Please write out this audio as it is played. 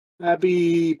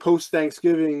Happy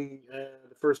post-Thanksgiving,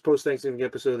 the first post-Thanksgiving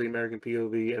episode of the American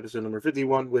POV, episode number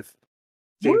 51 with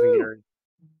James and Woo! Gary.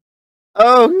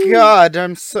 Oh Woo! God,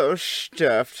 I'm so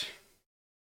stuffed.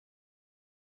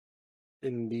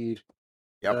 Indeed.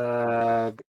 Yep.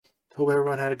 Hope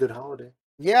everyone had a good holiday.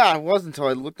 Yeah, I was until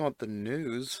I looked at the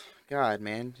news. God,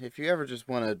 man, if you ever just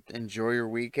want to enjoy your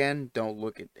weekend, don't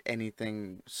look at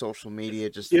anything social media.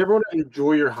 If you ever want to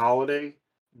enjoy your holiday,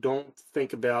 don't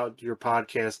think about your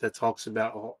podcast that talks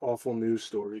about awful news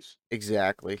stories.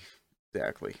 Exactly.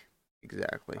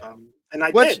 And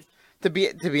I Which,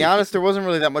 did. to be honest, there wasn't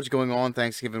really that much going on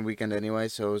Thanksgiving weekend anyway,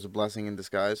 so it was a blessing in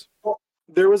disguise. Well,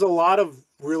 there was a lot of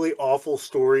really awful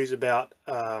stories about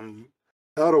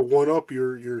how to one up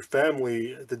your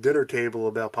family at the dinner table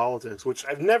about politics, which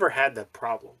I've never had that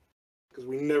problem because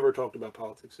we never talked about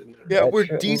politics at dinner. Yeah, That we're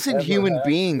shouldn't decent ever human have to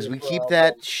be beings. a We keep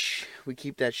problem.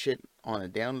 that shit on a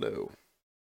down low.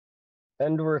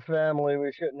 And we're family.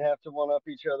 We shouldn't have to one up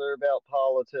each other about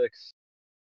politics.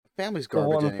 Family's The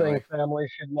garbage one thing anyway.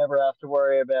 families should never have to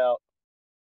worry about.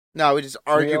 No, we just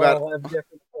We argue about all have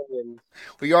different opinions.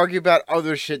 we argue about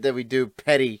other shit that we do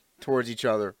petty towards each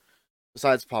other,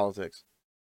 besides politics.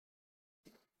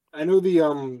 I know the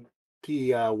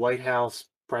White House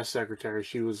press secretary.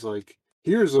 She was like,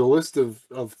 "Here's a list of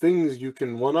things you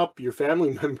can one up your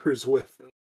family members with."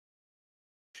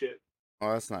 Shit,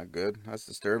 Oh, that's not good. That's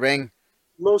disturbing.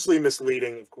 mostly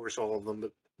misleading, of course, all of them.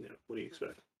 But what do you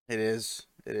expect? It is.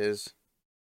 It is.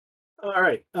 All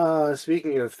right.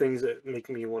 Speaking of things that make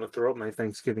me want to throw up my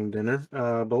Thanksgiving dinner,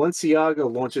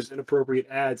 Balenciaga launches inappropriate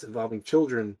ads involving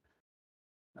children.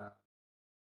 Uh,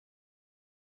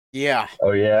 Yeah.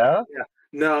 Oh yeah? yeah.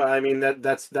 No, I mean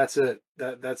that's it.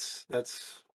 That's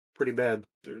pretty bad.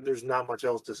 There's not much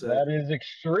else to say. That is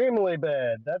extremely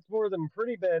bad. That's more than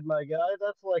pretty bad, my guy.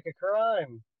 That's like a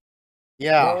crime. You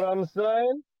know Yeah. what I'm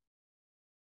saying?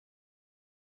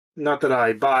 Not that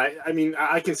I buy. I mean,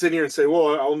 I can sit here and say,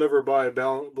 "Well, I'll never buy a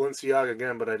Balenciaga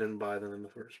again," but I didn't buy them in the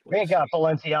first We ain't place. got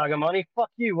Balenciaga money.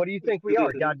 Fuck you. What do you think we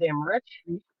are? Goddamn rich?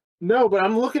 No, but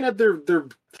I'm looking at their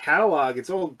catalog. It's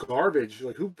all garbage.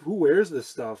 Like who wears this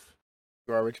stuff?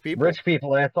 Garbage people. Rich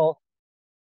people, asshole.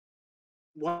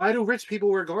 Why do rich people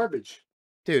wear garbage?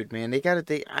 Dude, man, they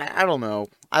gotta. I don't know.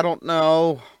 I don't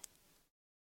know.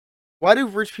 Why do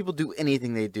rich people do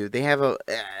anything they do? They have a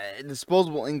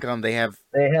disposable income. They have.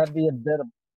 They have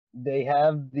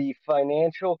the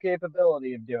financial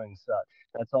capability of doing such.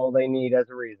 That's all they need as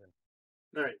a reason.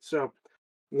 All right, so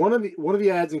one of the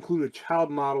ads included a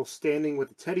child model standing with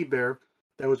a teddy bear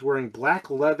that was wearing black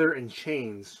leather and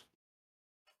chains.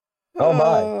 Oh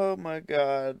my. Oh my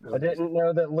God. I didn't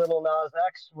know that Little Nas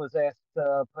X was asked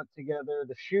to put together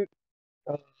the shoot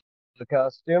of the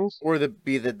costumes. Or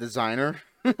be the designer.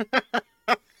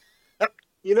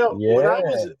 You know, when I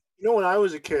was Yeah. when I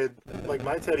was a kid, like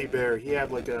my teddy bear, he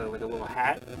had like a little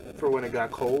hat for when it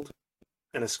got cold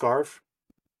and a scarf.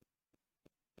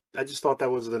 I just thought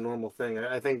that was the normal thing.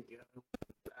 I think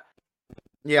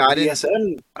Yeah, I didn't.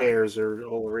 BSM bears are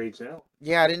all the rage now.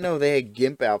 Yeah, I didn't know they had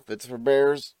gimp outfits for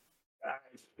bears.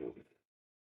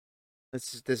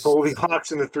 This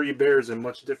Goldilocks and the Three Bears, a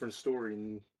much different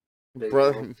story.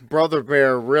 brother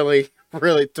bear really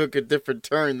took a different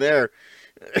turn there.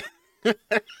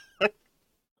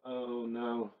 Oh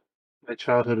no, my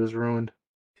childhood is ruined.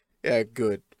 Yeah,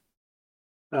 good.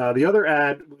 The other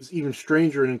ad was even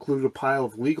stranger and included a pile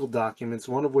of legal documents,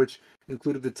 one of which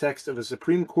included the text of a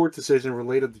Supreme Court decision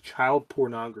related to child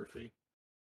pornography.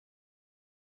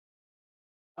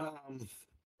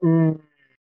 Mm,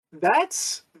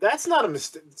 That's not a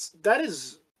mistake. That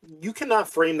is, you cannot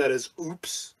frame that as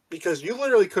oops, because you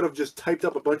literally could have just typed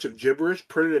up a bunch of gibberish,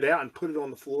 printed it out, and put it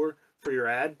on the floor for your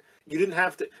ad. You didn't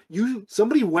have to.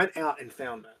 Somebody went out and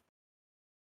found that.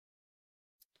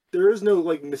 There is no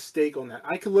like mistake on that.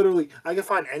 I could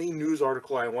find any news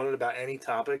article I wanted about any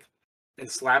topic and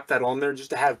slap that on there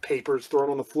just to have papers thrown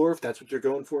on the floor if that's what you're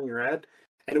going for in your ad,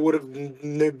 and it would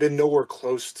have been nowhere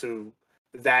close to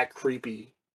that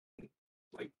creepy.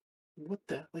 Like, what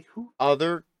the like who?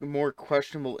 Other more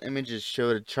questionable images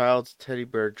showed a child's teddy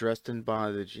bear dressed in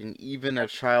bondage, and even a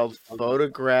child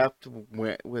photographed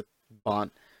with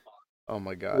bond. Oh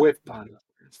my God. With bondage.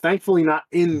 Thankfully, not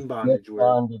in with bondage wear.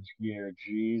 bondage gear.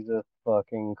 Jesus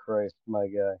fucking Christ, my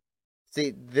guy.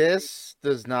 See, this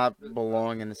does not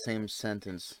belong in the same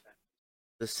sentence.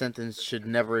 The sentence should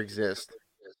never exist.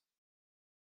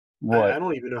 What? I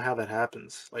don't even know how that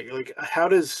happens. Like how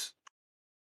does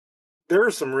there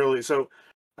are some really so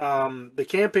the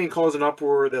campaign caused an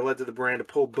uproar that led to the brand to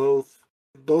pull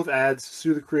both ads,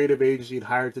 sue the creative agency it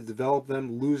hired to develop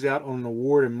them, lose out on an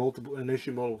award and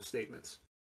issue multiple statements.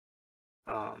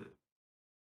 I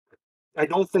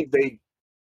don't think they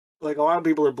like a lot of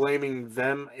people are blaming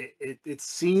them. It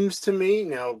seems to me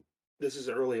now this is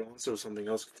early on, so something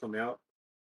else could come out.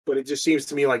 But it just seems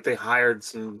to me like they hired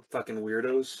some fucking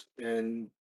weirdos and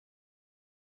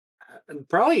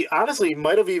probably honestly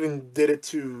might have even did it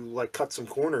to like cut some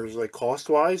corners, like cost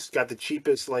wise. Got the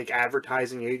cheapest like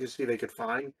advertising agency they could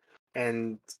find,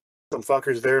 and some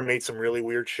fuckers there made some really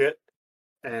weird shit,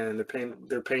 and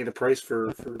they're paying the price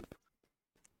for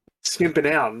skimping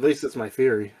out. At least that's my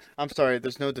theory. I'm sorry,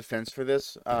 there's no defense for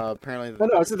this. Apparently, No,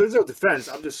 no, so there's no defense.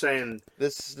 I'm just saying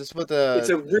this what it's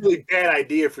the a really bad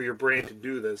idea for your brand to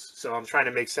do this. So I'm trying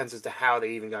to make sense as to how they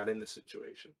even got in this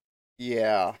situation.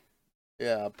 yeah.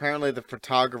 Yeah, apparently the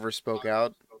photographer spoke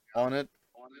out on it,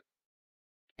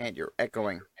 and you're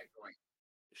echoing.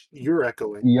 You're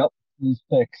echoing. Yep, he's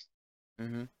fixed.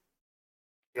 Mm-hmm.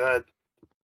 Good.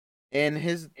 In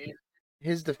his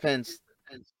defense,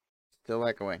 still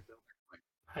echoing.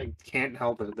 I can't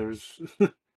help it. There's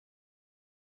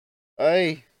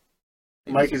Hey,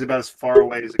 Mike is about as far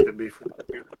away as it could be from the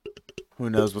computer. who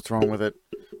knows what's wrong with it?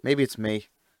 Maybe it's me.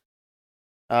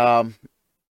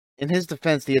 In his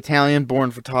defense, the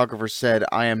Italian-born photographer said,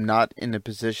 "I am not in a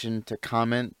position to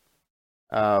comment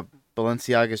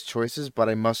Balenciaga's choices, but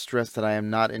I must stress that I am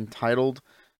not entitled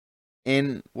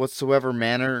in whatsoever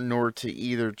manner, nor to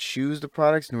either choose the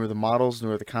products, nor the models,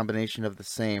 nor the combination of the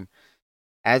same.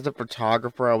 As a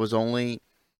photographer, I was only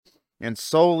and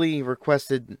solely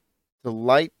requested to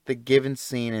light the given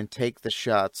scene and take the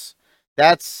shots."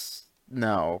 That's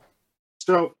no.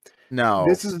 So No.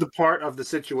 this is the part of the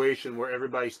situation where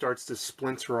everybody starts to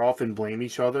splinter off and blame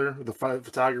each other. The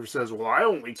photographer says, "Well, I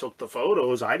only took the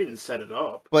photos. I didn't set it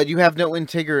up." But you have no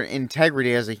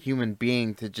integrity as a human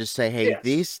being to just say, "Hey,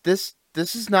 Yes. this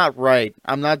is not right.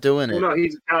 I'm not doing Well, it. no,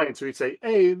 he's Italian, so he'd say,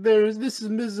 "Hey, this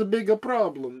is a bigger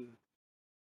problem.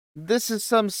 This is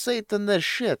some Satan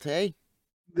shit, eh?"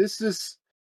 This is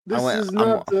I this went. is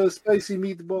not a spicy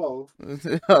meatball."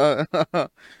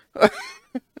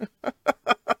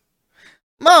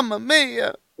 Mamma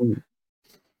mia! Mm.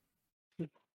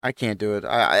 I can't do it.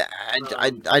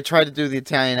 I tried to do the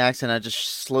Italian accent. I just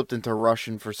slipped into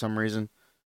Russian for some reason.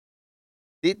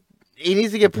 He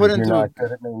needs to get put Because you're into not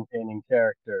good at maintaining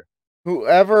character.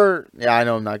 whoever. Yeah, I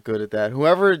know I'm not good at that.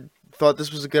 Whoever thought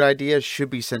this was a good idea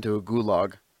should be sent to a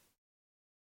gulag.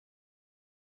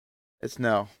 It's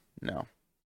no.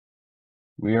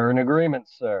 We are in agreement,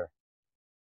 sir.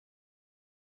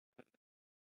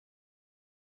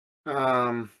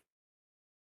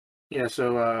 Yeah,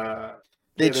 so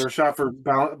They they were shot for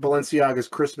Balenciaga's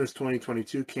Christmas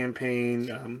 2022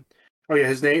 campaign. Oh yeah,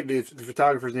 his name, the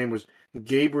photographer's name was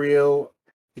Gabriel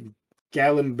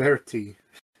Galimberti.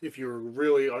 If you were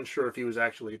really unsure if he was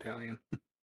actually Italian. And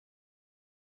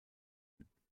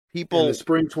the people.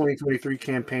 spring 2023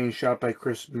 campaign shot by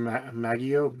Chris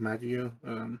Maggio.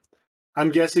 I'm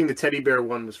guessing the teddy bear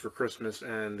one was for Christmas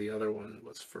and the other one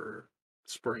was for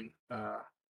spring.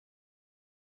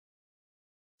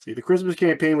 See, the Christmas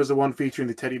campaign was the one featuring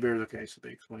the teddy bears. Okay, so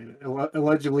they explain it.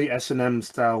 Allegedly S&M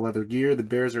style leather gear. The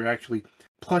bears are actually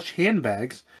plush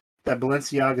handbags that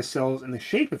Balenciaga sells in the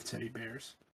shape of teddy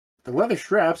bears. The leather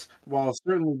straps, while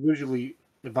certainly visually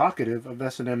evocative of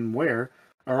S&M wear,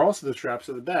 are also the straps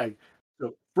of the bag.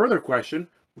 So, further question: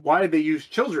 why did they use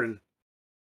children?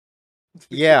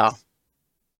 Yeah.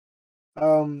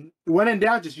 When in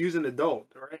doubt, just use an adult,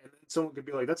 right? And then someone could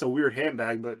be like, "That's a weird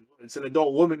handbag," but it's an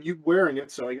adult woman you wearing it,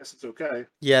 so I guess it's okay.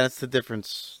 Yeah, that's the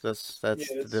difference. That's Yeah, the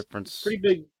it's difference. pretty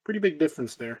big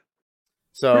difference there.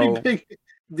 Pretty So big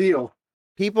deal.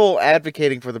 people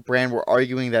advocating for the brand were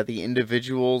arguing that the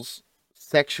individuals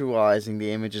sexualizing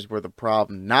the images were the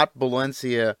problem, not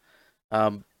Balenciaga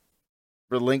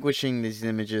relinquishing these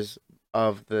images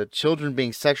of the children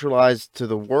being sexualized to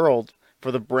the world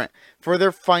for the brand for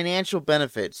their financial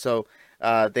benefit. So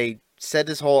they said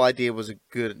this whole idea was a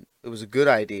good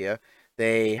idea.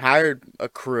 They hired a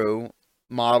crew,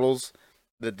 models.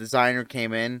 The designer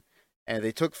came in and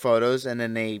they took photos, and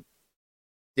then they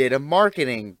did a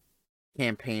marketing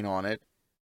campaign on it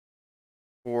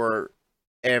for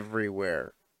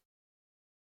everywhere.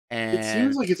 It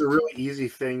seems And like it's a really easy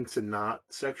thing to not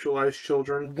sexualize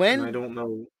children, and I when don't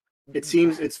know. It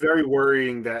seems it's very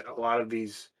worrying that a lot of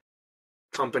these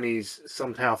companies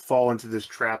somehow fall into this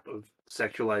trap of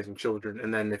sexualizing children,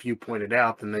 and then if you point it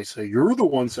out, then they say you're the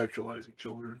one sexualizing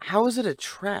children. how is it a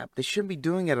trap? They shouldn't be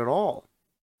doing it at all.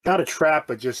 Not a trap,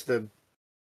 but just the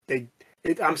they.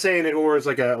 I'm saying it more as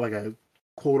like a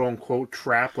quote unquote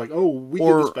trap. Like, oh, we did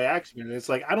this Or by accident. And it's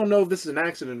like, I don't know if this is an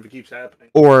accident if it keeps happening.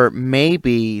 or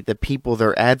maybe the people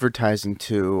they're advertising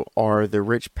to are the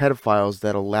rich pedophiles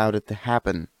that allowed it to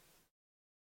happen.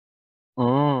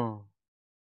 Mm.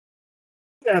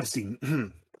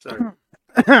 Epstein. Sorry.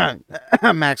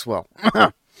 Maxwell.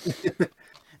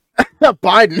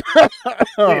 Biden.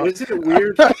 Man, isn't it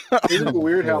weird? Isn't it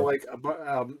weird how like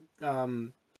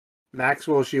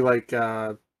Maxwell she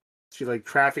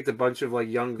trafficked a bunch of like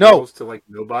young girls to like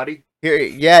nobody.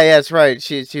 Yeah, that's right.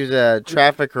 She was a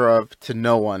trafficker of to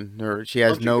no one, or she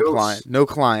has Bunch of ghosts. no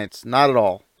clients, not at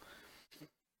all.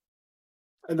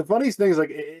 And the funniest thing is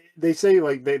like they say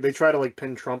like they try to like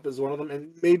pin Trump as one of them,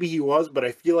 and maybe he was, but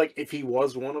I feel like if he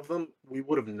was one of them, we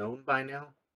would have known by now.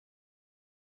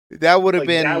 That would have Like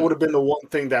been that would have been the one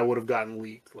thing that would have gotten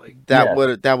leaked. Like that would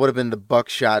have been the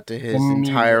buckshot to his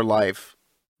entire life.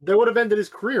 That would have ended his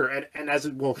career, and as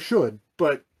it well should,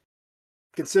 but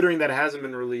considering that it hasn't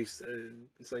been released,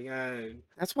 it's like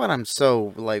that's what I'm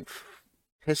so like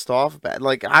pissed off about.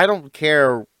 Like I don't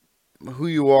care who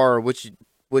you are, or what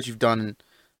you've done,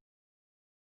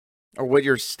 or what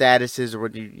your status is, or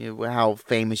what how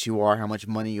famous you are, how much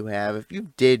money you have. If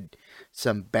you did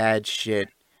some bad shit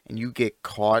and you get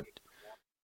caught,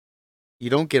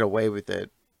 you don't get away with it.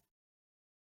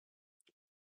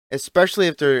 Especially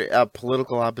if they're a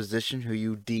political opposition who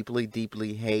you deeply,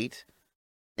 deeply hate.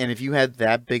 And if you had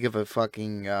that big of a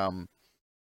fucking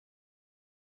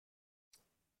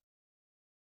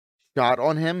shot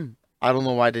on him, I don't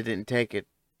know why they didn't take it.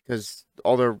 Because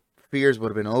all their fears would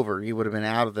have been over. He would have been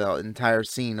out of the entire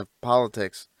scene of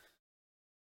politics.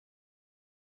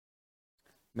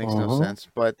 Makes no sense.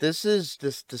 But this is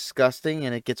just disgusting,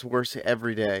 and it gets worse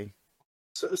every day.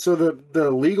 So the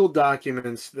legal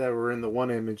documents that were in the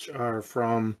one image are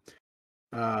from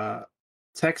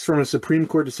text from a Supreme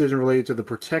Court decision related to the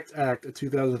Protect Act, a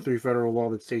 2003 federal law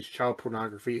that states child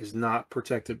pornography is not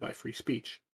protected by free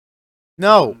speech.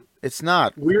 No, it's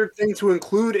not. Weird thing to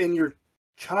include in your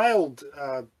child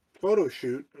photo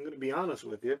shoot. I'm going to be honest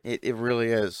with you. It really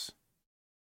is.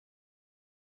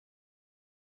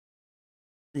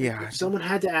 Yeah. If someone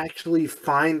had to actually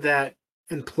find that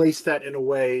and place that in a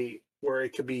way where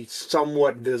it could be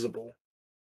somewhat visible.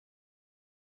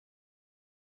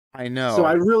 I know. So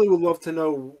I really would love to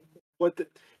know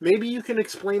maybe you can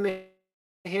explain the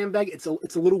handbag. It's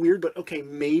a little weird, but okay,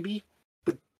 maybe.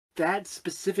 But that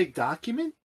specific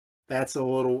document, that's a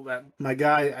little my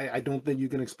guy, I don't think you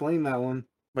can explain that one.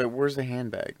 Wait, where's the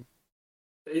handbag?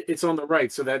 It's on the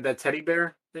right. So that teddy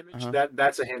bear image,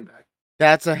 that's a handbag.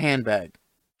 That's a handbag.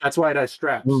 That's why it has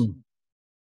straps.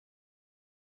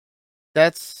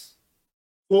 That's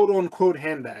quote unquote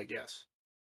handbag, yes.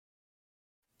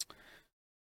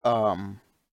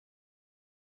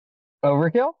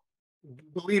 Overkill?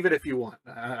 Believe it if you want.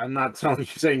 I'm not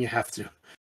saying you have to.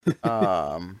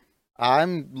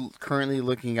 I'm currently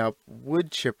looking up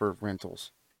wood chipper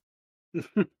rentals.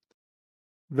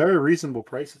 Very reasonable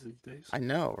prices these days. I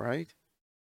know, right?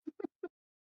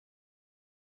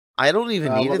 I don't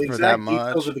even need it for that much.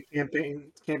 Details of the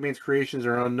campaign's creations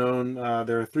are unknown.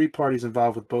 There are 3 parties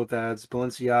involved with both ads: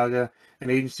 Balenciaga, an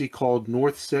agency called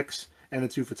North 6, and the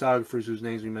 2 photographers whose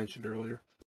names we mentioned earlier.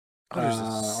 There's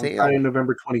a sale. On Friday,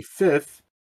 November 25th,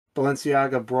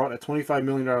 Balenciaga brought a $25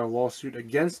 million lawsuit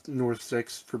against North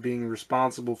 6 for being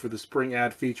responsible for the spring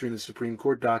ad featuring the Supreme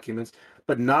Court documents,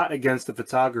 but not against the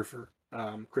photographer,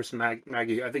 Chris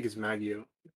Maggio. I think it's Maggio,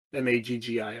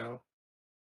 Maggio.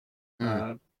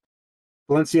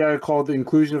 Balenciaga called the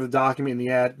inclusion of the document in the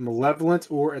ad malevolent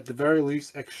or, at the very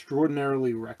least,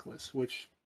 extraordinarily reckless, which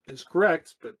is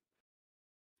correct, but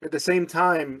at the same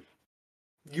time,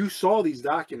 you saw these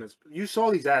documents, you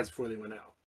saw these ads before they went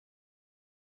out.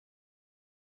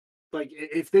 Like,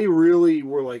 if they really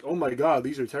were like, oh my God,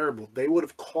 these are terrible, they would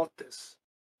have caught this.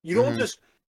 You don't just,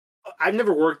 I've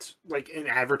never worked like in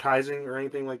advertising or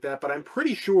anything like that, but I'm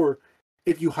pretty sure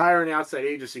if you hire an outside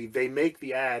agency, they make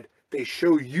the ad, they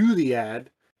show you the ad,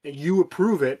 and you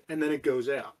approve it, and then it goes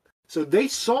out. So they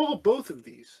saw both of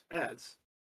these ads,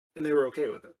 and they were okay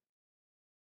with it.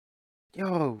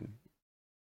 Yo,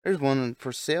 there's one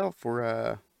for sale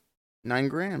for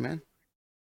 $9,000, man.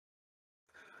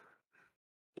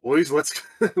 Boys, let's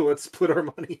split our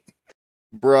money.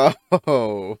 Bro,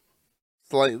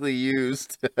 slightly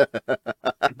used.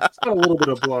 It's got a little bit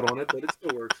of blood on it, but it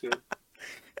still works good.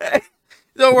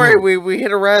 Don't worry, we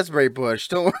hit a raspberry bush.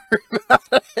 Don't worry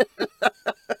about it.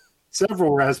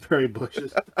 Several raspberry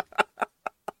bushes.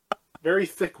 Very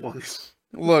thick ones.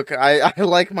 Look, I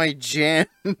like my jam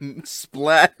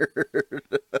splattered.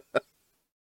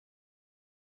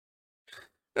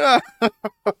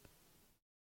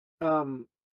 Um,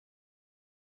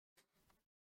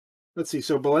 let's see.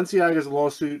 So Balenciaga's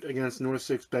lawsuit against North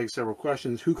Six begs several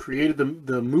questions. Who created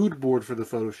the mood board for the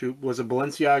photo shoot? Was a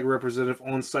Balenciaga representative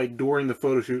on site during the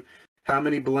photo shoot? How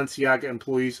many Balenciaga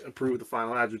employees approved the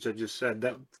final ads, which I just said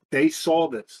that they saw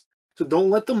this. So don't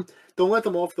let them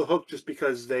off the hook just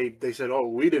because they said, "Oh,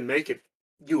 we didn't make it.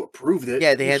 You approved it.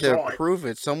 Yeah, they You had to saw it." approve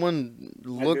it. Someone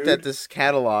Yeah, looked at dude. this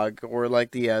catalog or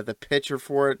like the picture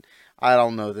for it. I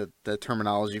don't know the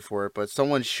terminology for it, but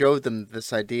someone showed them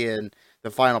this idea and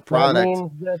the final That product.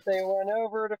 means that they went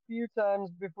over it a few times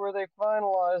before they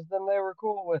finalized, and they were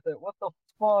cool with it. What the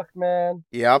fuck, man?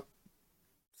 Yep,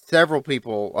 several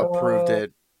people approved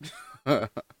Uh,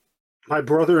 it. My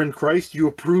brother in Christ, you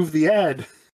approved the ad.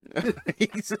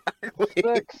 Exactly.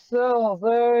 Sick cells,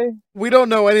 eh? We don't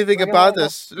know anything Looking about like a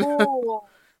this. fool.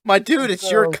 My Sick dude, it's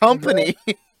your cells today.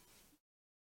 company.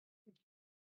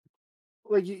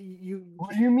 Like you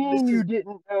What do you this mean you is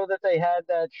didn't know that they had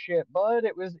that shit, bud?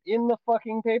 It was in the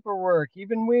fucking paperwork.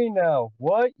 Even we know.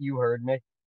 What? You heard me.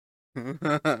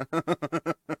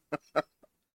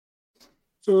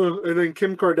 so. And then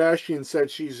Kim Kardashian said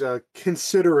she's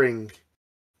considering.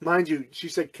 Mind you, she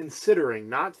said considering,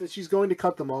 not that she's going to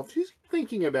cut them off. She's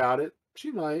thinking about it.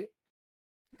 She might.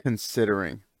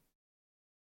 Considering.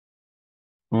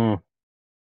 Hmm.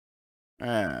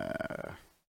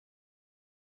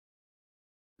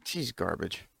 She's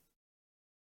garbage.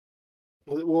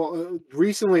 Well,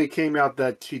 recently it came out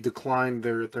that she declined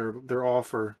their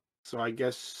offer, so I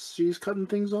guess she's cutting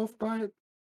things off by it.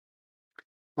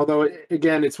 Although,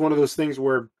 again, it's one of those things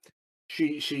where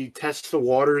she tests the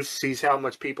waters, sees how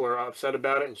much people are upset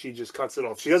about it, and she just cuts it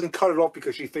off. She doesn't cut it off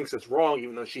because she thinks it's wrong,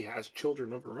 even though she has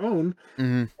children of her own.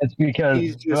 Mm-hmm. It's because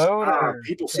She's just voters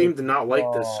people take seem to not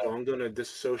like this, so control. I'm going to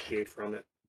disassociate from it.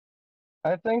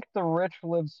 I think the rich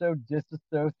live so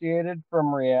disassociated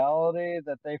from reality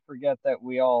that they forget that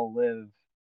we all live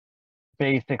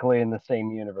basically in the same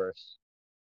universe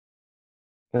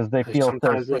because they I feel so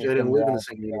sometimes wish I safe didn't in live in the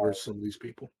reality. same universe. Some of these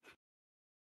people.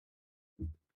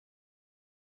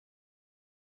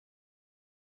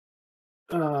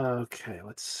 Okay,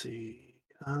 let's see.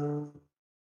 How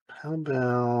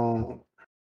about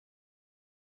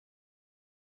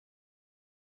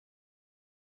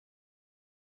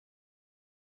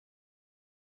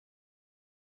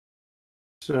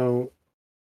so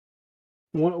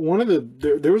one of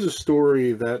there was a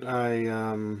story that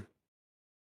I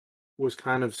was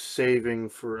kind of saving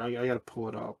for. I got to pull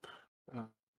it up.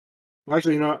 Well,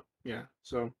 actually, you know what? Yeah.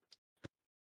 So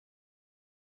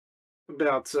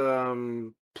about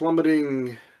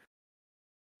plummeting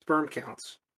sperm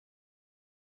counts.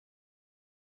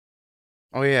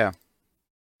 Oh yeah,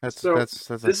 that's So that's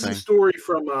that's a this is a thing. story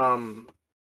from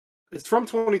it's from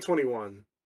 2021,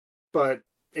 but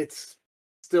it's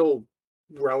still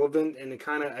relevant and it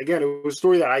kind of again it was a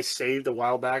story that I saved a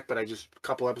while back, but I just a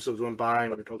couple episodes went by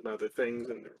and we were talking about other things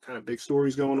and there were kind of big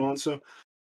stories going on. So a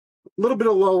little bit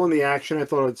of lull in the action. I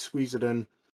thought I'd squeeze it in.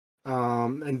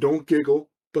 And don't giggle,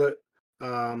 but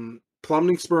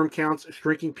plummeting sperm counts,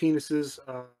 shrinking penises,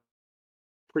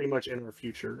 pretty much in our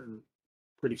future and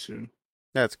pretty soon.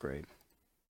 That's great.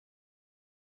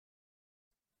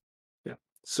 Yeah.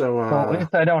 So Well, at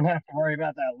least I don't have to worry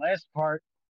about that last part.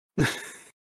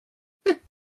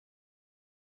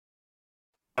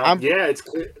 I'm yeah, it's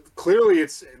clearly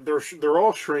it's they're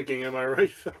all shrinking. Am I right,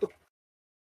 Phil?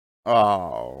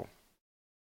 oh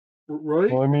Right?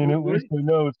 Well, I mean, at least Right? I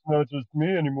know it's not just me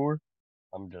anymore.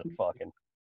 I'm just fucking.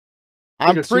 Like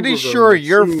I'm a pretty supervillain sure that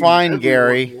you're soon fine,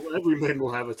 Gary. every man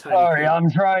will have a tiny Sorry, penis. I'm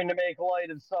trying to make light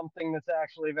of something that's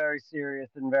actually very serious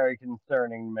and very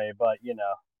concerning to me, but you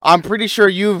know. I'm pretty sure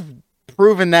you've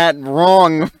proven that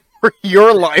wrong for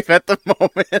your life at the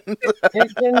moment.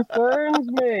 It concerns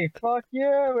me. Fuck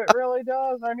you. It really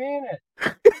does. I mean it.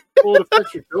 Well, it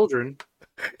affects your children.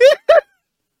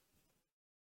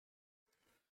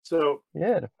 So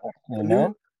Yeah, it affects a me, new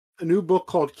man. a new book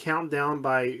called Countdown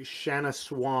by Shanna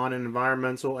Swan, an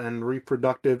environmental and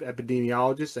reproductive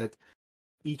epidemiologist at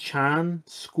Icahn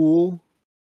School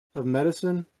of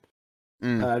Medicine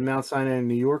at Mount Sinai in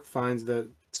New York, finds that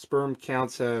sperm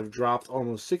counts have dropped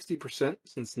almost 60%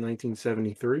 since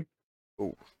 1973.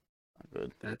 Oh,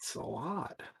 good. That's a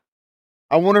lot.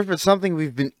 I wonder if it's something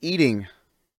we've been eating.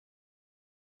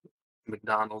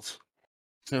 McDonald's.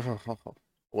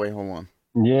 Wait, hold on.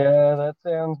 Yeah, that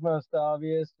sounds most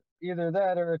obvious. Either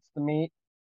that or it's the meat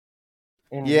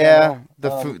in Yeah,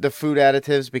 general. the food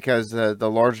additives because the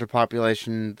larger the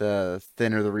population, the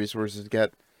thinner the resources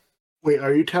get. Wait,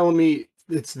 are you telling me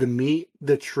it's the meat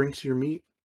that shrinks your meat?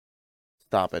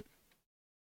 Stop it.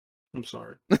 I'm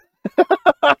sorry.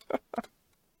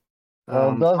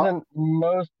 Well, Pro- doesn't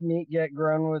most meat get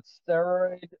grown with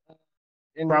steroid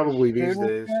enriched Probably food these and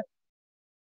days. shit?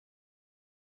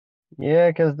 Yeah,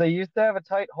 because they used to have a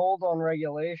tight hold on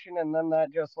regulation, and then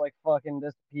that just like fucking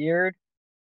disappeared.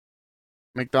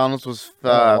 McDonald's was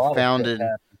And a lot of shit founded.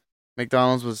 happened.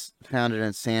 McDonald's was founded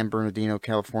in San Bernardino,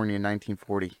 California, in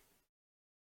 1940.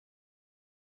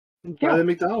 By the Phew.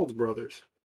 McDonald's brothers,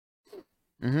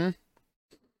 Mm-hmm.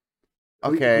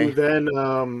 who Okay.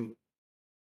 then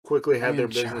quickly had their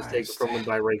business taken Franchised. from them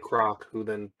by Ray Kroc, who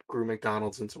then grew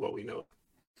McDonald's into what we know.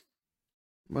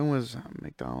 When was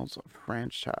McDonald's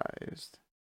franchised?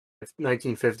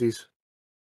 1950s.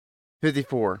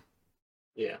 54.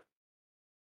 Yeah.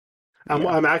 Yeah.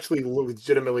 I'm actually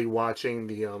legitimately watching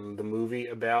the movie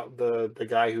about the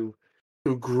guy who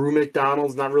grew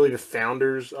McDonald's, not really the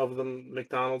founders of the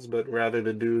McDonald's, but rather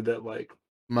the dude that like took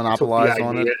the Monopolized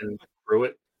on it. idea and grew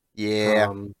it. Yeah.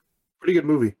 Pretty good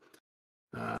movie.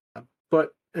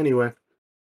 But anyway,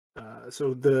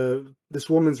 so this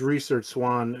woman's research,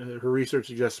 Swan, her research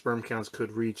suggests sperm counts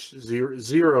could reach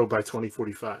zero by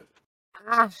 2045.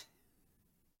 Ah.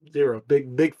 Zero,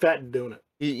 big fat donut.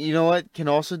 You know what can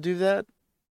also do that?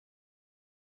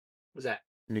 What's that?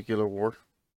 Nuclear war.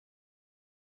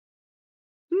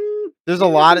 Mm, There's a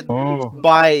lot of Mm.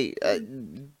 by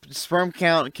sperm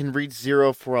count can reach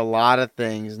zero for a lot of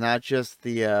things, not just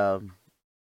the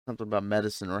something about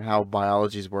medicine or how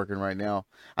biology is working right now.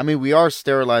 I mean, we are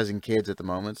sterilizing kids at the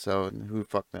moment, so who the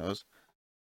fuck knows?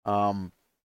 Um,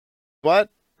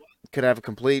 but could have a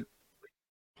complete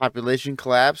population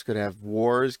collapse, could have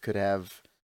wars, could have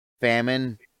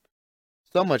famine,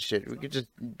 so much shit.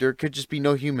 There could just be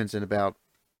no humans in about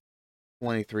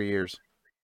 23 years.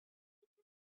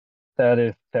 That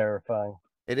is terrifying.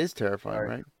 It is terrifying, Sorry.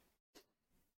 right?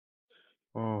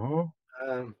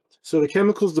 Mm-hmm. So the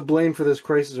chemicals to blame for this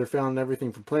crisis are found in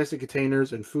everything from plastic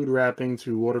containers and food wrapping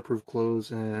to waterproof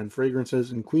clothes and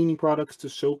fragrances and cleaning products to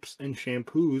soaps and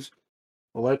shampoos,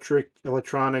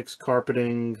 electronics,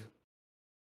 carpeting.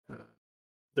 Uh,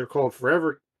 they're called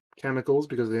forever chemicals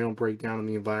because they don't break down in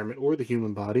the environment or the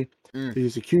human body. Mm. They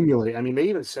just accumulate. I mean, they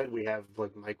even said we have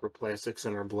like microplastics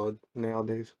in our blood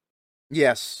nowadays.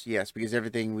 Yes, yes, because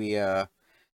everything we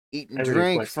eat and Everything's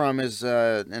drink plastic. from is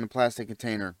in a plastic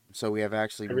container. So we have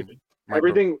actually Everything. micro.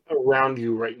 Everything around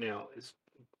you right now is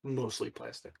mostly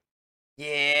plastic.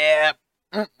 Yeah.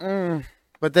 Mm-mm.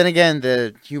 But then again,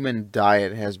 the human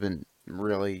diet has been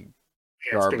really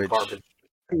Yeah, it's been garbage.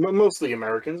 carbon. Mostly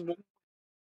Americans, but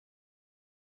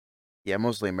Yeah,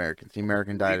 mostly Americans. The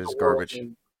American diet leave is the world. garbage.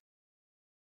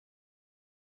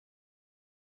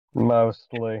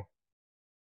 Mostly.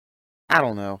 I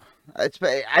don't know.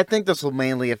 I think this will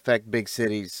mainly affect big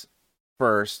cities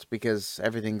first because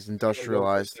everything's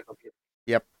industrialized.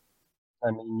 Yep.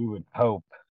 I mean, you would hope.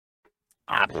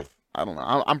 I don't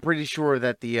know. I'm pretty sure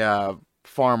that the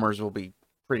farmers will be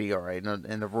pretty all right,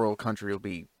 and the rural country will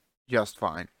be just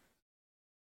fine.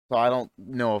 So I don't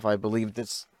know if I believe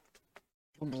this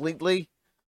completely.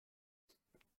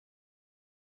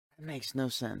 It makes no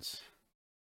sense.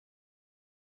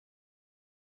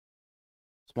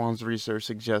 Swan's research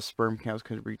suggests sperm counts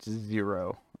could reach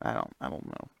zero. I don't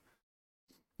know.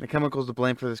 The chemicals to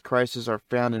blame for this crisis are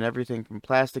found in everything from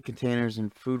plastic containers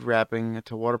and food wrapping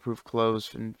to waterproof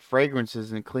clothes and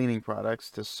fragrances and cleaning products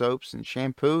to soaps and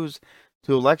shampoos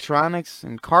to electronics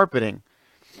and carpeting.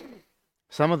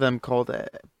 Some of them, called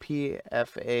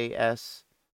PFAS,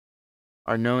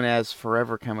 are known as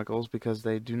forever chemicals because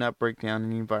they do not break down in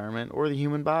the environment or the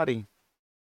human body.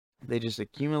 They just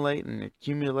accumulate and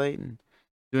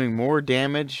doing more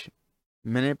damage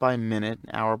minute by minute,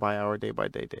 hour by hour, day by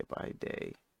day, day by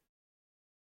day.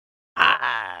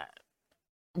 Ah,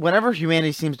 whenever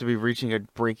humanity seems to be reaching a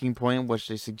breaking point, which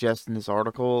they suggest in this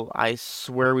article, I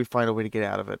swear we find a way to get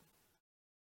out of it.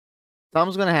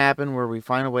 Something's going to happen where we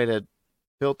find a way to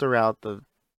filter out the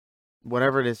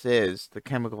whatever this is, the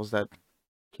chemicals that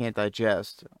can't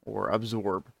digest or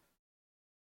absorb,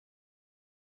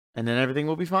 and then everything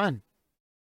will be fine.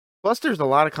 Plus, there's a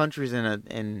lot of countries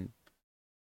in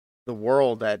the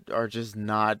world that are just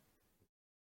not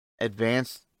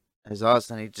advanced as us,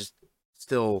 and they just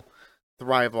still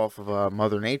thrive off of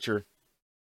Mother Nature.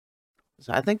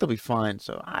 So I think they'll be fine.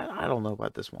 So I don't know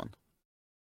about this one.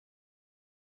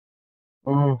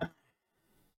 Mm.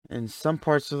 In some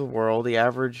parts of the world, the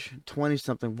average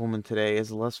 20-something woman today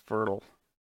is less fertile.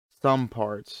 Some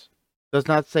parts. Does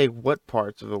not say what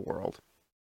parts of the world.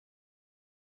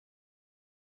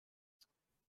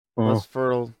 Less Mm.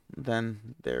 fertile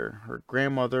than her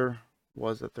grandmother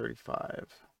was at 35.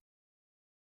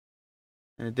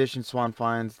 In addition, Swan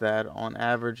finds that on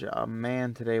average, a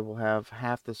man today will have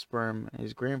half the sperm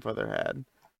his grandfather had.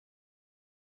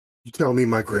 You tell me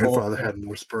my grandfather Bullshit. had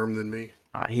more sperm than me.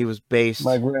 He was My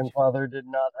based. grandfather did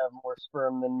not have more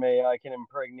sperm than me. I can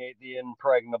impregnate the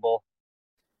impregnable.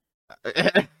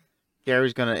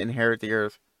 Gary's gonna inherit the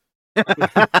earth.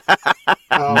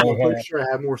 I'm pretty Mayhap. sure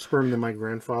I have more sperm than my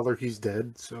grandfather. He's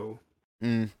dead, so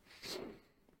Mm,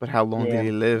 but how long did Yeah, he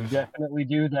you live? definitely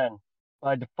do then.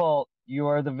 By default, you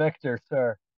are the victor,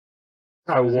 sir.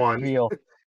 I How does it won. feel?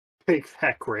 Take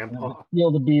that, How does it Grandpa.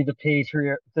 feel to be the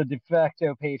patriarch, the de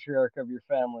facto patriarch of your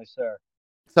family, sir?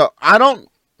 So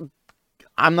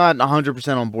I'm not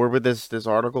 100% on board with this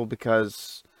article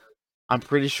because I'm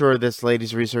pretty sure this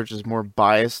lady's research is more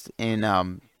biased in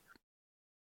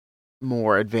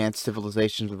more advanced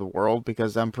civilizations of the world,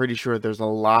 because I'm pretty sure there's a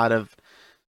lot of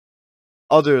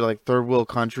other like third world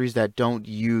countries that don't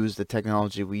use the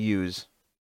technology we use.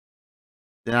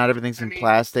 Not everything's I in mean,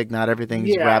 plastic, not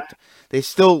everything's yeah. wrapped. They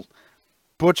still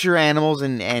butcher animals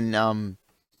and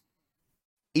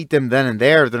eat them then and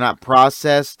there. They're not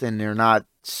processed and they're not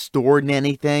stored in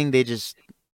anything. They just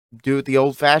do it the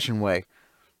old fashioned way.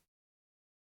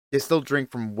 They still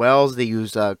drink from wells. They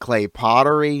use clay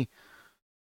pottery.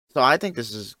 So I think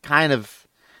this is kind of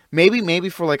maybe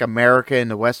for like America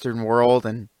and the Western world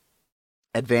and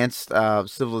advanced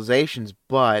civilizations,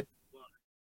 but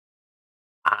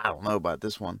I don't know about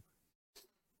this one.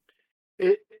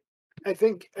 It, I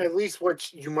think at least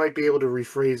what you might be able to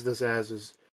rephrase this as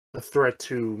is a threat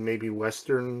to maybe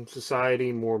Western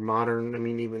society, more modern. I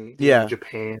mean, even Yeah,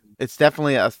 Japan, it's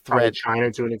definitely a probably threat.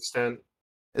 China to an extent.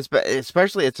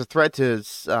 Especially, it's a threat to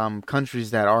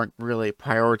countries that aren't really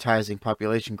prioritizing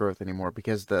population growth anymore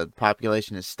because the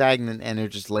population is stagnant and they're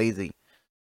just lazy.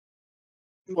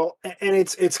 Well, and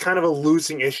it's kind of a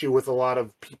losing issue with a lot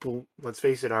of people. Let's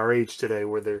face it, our age today,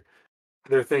 where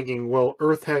they're thinking, well,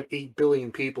 Earth had 8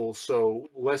 billion people, so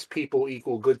less people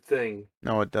equal good thing.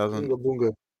 No, it doesn't. Boonga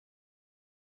boonga.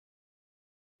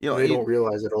 You know, And they don't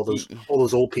realize that you, all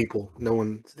those old people, no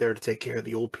one's there to take care of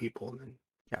the old people, and then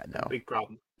yeah, a no. big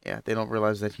problem. Yeah, they don't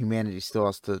realize that humanity still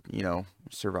has to,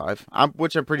 survive.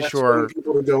 Which I'm pretty Less young sure.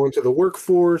 people to go into the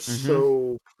workforce, Hmm.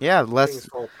 so Yeah, things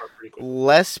fall apart pretty quickly.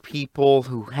 less people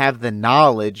who have the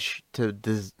knowledge to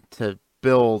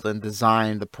build and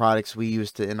design the products we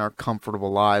use to in our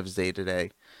comfortable lives day to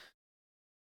day.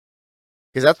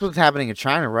 Because that's what's happening in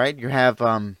China, right? You have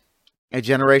a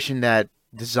generation that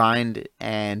designed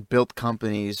and built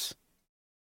companies,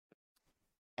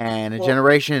 and a Well,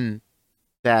 generation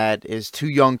that is too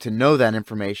young to know that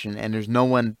information, and there's no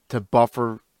one to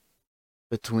buffer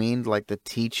between, like to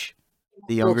teach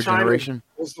the well, younger China generation.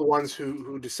 was the ones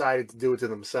who decided to do it to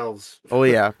themselves. Oh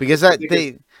yeah, because I that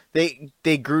think it's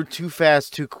they grew too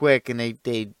fast, too quick, and they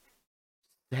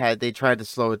tried to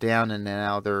slow it down, and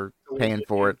now they're paying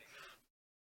for it.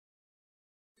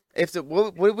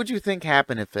 What would you think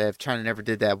happened if China never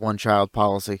did that one child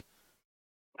policy?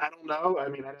 I don't know. I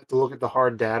mean, I'd have to look at the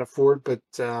hard data for it, but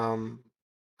I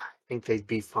think they'd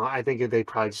be fine. I think they'd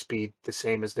probably just be the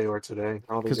same as they are today.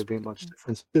 I don't think Because there'd be much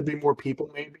difference. There'd be more people,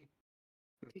 maybe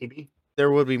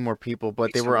there would be more people,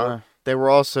 but be similar. they were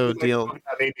also We might be deal. talking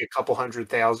about maybe a couple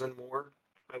 100,000 more.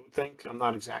 I would think. I'm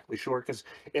not exactly sure because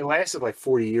it lasted like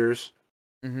 40 years,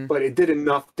 Hmm. but it did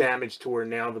enough damage to where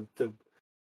now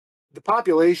the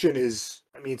population is.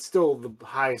 I mean, it's still the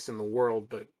highest in the world,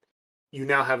 but you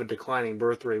now have a declining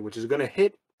birth rate, which is going to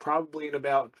hit probably in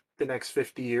about the next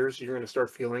 50 years. You're going to start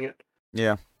feeling it,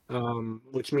 Yeah.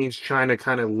 which means China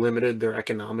kind of limited their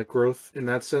economic growth in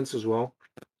that sense as well.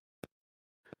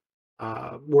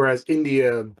 Whereas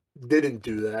India didn't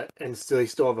do that, and they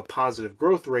still have a positive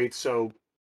growth rate. So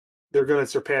they're going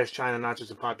to surpass China not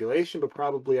just in population, but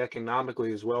probably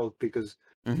economically as well, because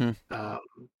Hmm. um,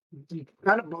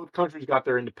 kind of both countries got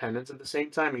their independence at the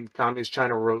same time. I mean, communist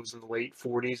China rose in the late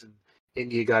 40s, and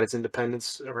India got its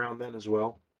independence around then as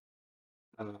well.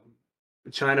 Um,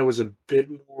 China was a bit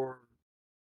more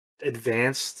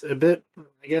advanced, a bit,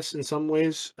 I guess, in some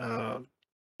ways.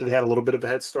 They had a little bit of a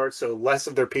head start, so less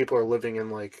of their people are living in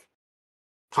like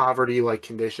poverty-like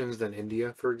conditions than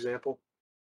India, for example.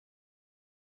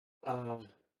 Um,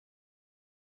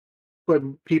 but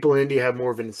people in India have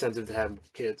more of an incentive to have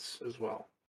kids as well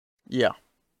Yeah.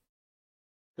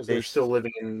 because They they're still s-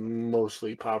 living in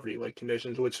mostly poverty-like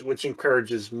conditions, which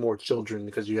encourages more children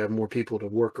because you have more people to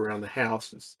work around the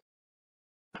house. It's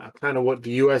kind of what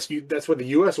the U.S. That's what the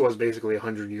U.S. was basically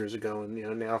 100 years ago, and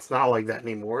now it's not like that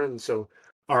anymore. And so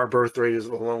our birth rate is,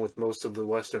 along with most of the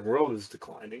Western world, is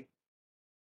declining.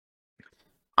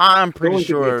 I'm pretty Going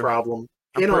to be a sure. problem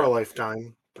I'm in our pretty.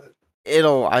 lifetime, but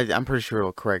I'm pretty sure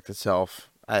it'll correct itself.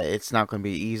 it's not going to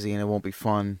be easy and it won't be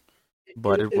fun,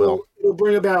 but it will. It'll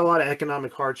bring about a lot of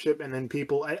economic hardship, and then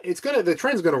the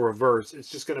trend's gonna reverse. It's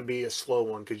just gonna be a slow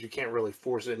one because you can't really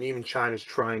force it, and even China's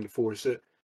trying to force it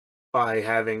by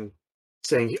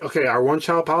saying, okay, our one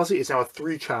child policy is now a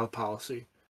 3-child policy,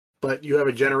 but you have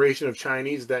a generation of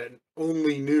Chinese that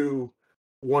only knew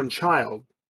one child,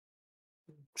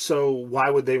 so why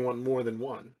would they want more than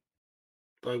one?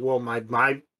 Like, well,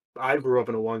 I grew up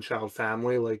in a 1-child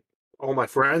family. Like, all my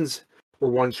friends were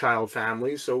 1-child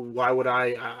families. So why would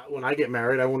I, when I get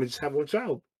married, I want to just have one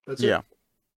child? That's Yeah. it.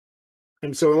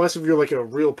 And so, unless if you're like a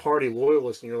real party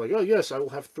loyalist and you're like, oh yes, I will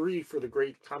have 3 for the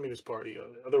great Communist Party.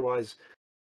 Otherwise,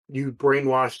 you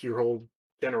brainwashed your whole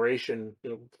generation.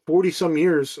 40 some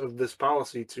years of this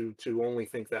policy to only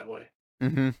think that way,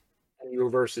 Mm-hmm. and you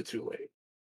reverse it too late.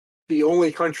 The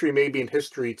only country maybe in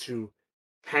history to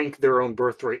tank their own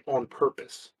birth rate on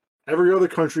purpose. Every other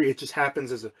country, it just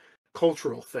happens as a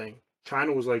cultural thing.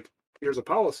 China was like, here's a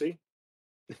policy,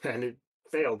 and it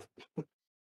failed.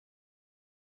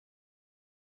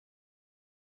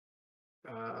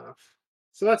 Uh,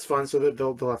 so that's fun. So that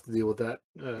they'll have to deal with that.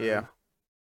 Yeah.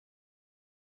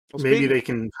 Well, Maybe they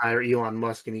can hire Elon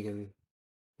Musk and he can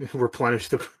replenish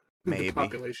the Maybe.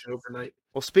 population overnight.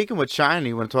 Well, speaking with China,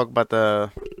 you want to talk about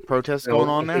the protests going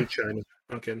on I there? hate China.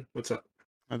 Okay, what's up?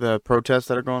 The protests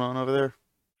that are going on over there?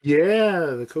 Yeah,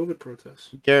 the COVID protests.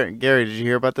 Gary, did you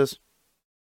hear about this?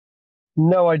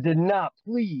 No, I did not.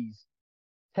 Please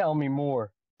tell me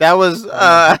more. That was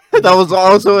that was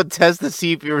also a test to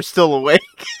see if you were still awake.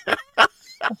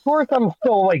 Of course I'm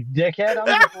still like dickhead.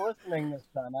 I'm just listening this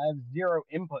time. I have 0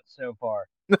 input so far.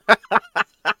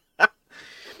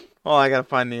 Oh, I gotta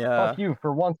find the. Fuck you.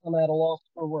 For once, I'm at a loss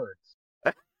for words.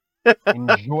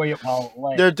 Enjoy it while it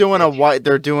lasts. They're doing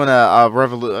a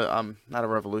revolution. Not a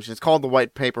revolution. It's called the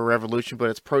White Paper Revolution, but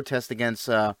it's protest against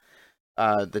the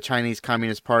Chinese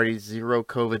Communist Party's zero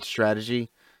COVID strategy.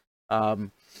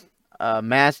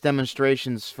 Mass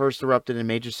demonstrations first erupted in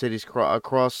major cities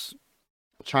across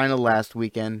China last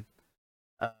weekend.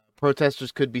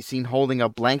 Protesters could be seen holding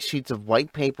up blank sheets of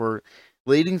white paper,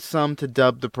 leading some to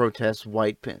dub the protest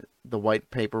the White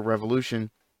Paper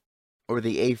Revolution, or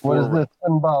the A4. What is this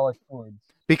symbolic towards?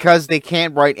 Because they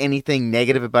can't write anything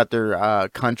negative about their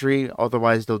country,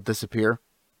 otherwise they'll disappear.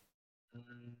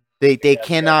 They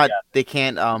can't.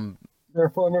 They're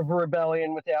a form of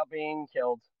rebellion without being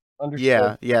killed.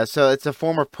 Understood. Yeah. So it's a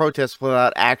form of protest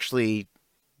without actually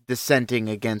dissenting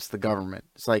against the government.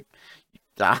 It's like,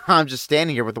 I'm just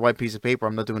standing here with a white piece of paper.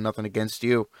 I'm not doing nothing against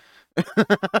you.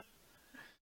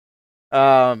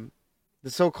 The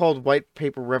so-called White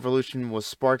Paper Revolution was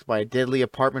sparked by a deadly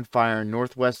apartment fire in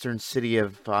northwestern city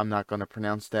of, I'm not going to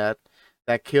pronounce that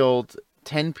killed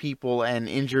 10 people and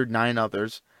injured 9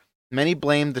 others. Many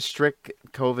blamed the strict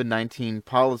COVID-19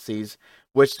 policies,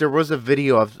 which there was a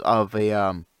video of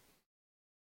a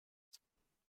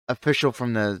official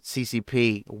from the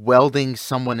CCP welding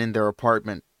someone in their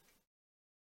apartment.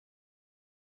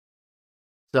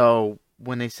 So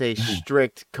when they say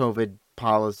strict COVID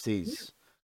policies,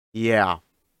 yeah.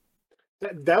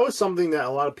 That was something that a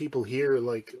lot of people here,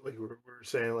 like we're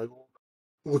saying, like,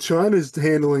 well, China's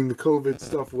handling the COVID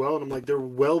stuff well, and I'm like, they're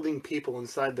welding people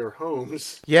inside their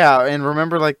homes. Yeah, and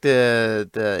remember like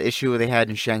the issue they had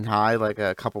in Shanghai like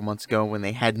a couple months ago when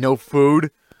they had no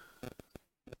food,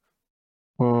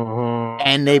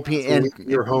 and they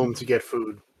your home to get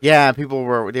food. Yeah, people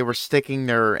were sticking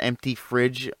their empty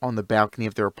fridge on the balcony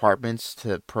of their apartments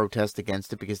to protest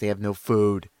against it because they have no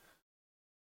food.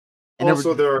 And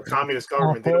also, they're a communist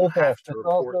government. They don't have to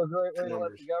report. It's also a great way to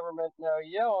let the government know,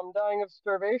 yo, I'm dying of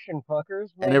starvation, fuckers.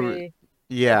 Maybe,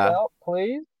 out,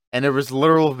 please. And there was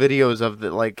literal videos of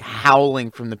the like howling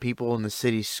from the people in the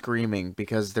city screaming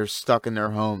because they're stuck in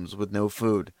their homes with no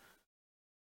food.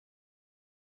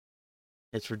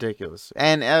 It's ridiculous.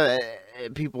 And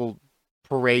people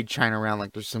parade China around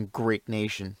like there's some great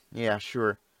nation. Yeah,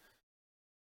 sure.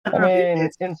 I mean,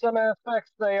 in some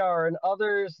aspects they are, in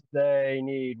others they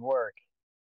need work.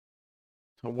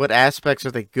 What aspects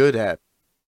are they good at?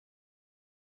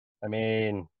 I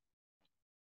mean,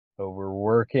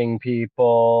 overworking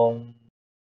people.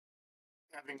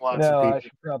 Having lots of people. I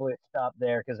should probably stop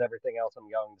there because everything else I'm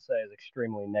going to say is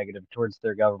extremely negative towards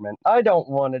their government. I don't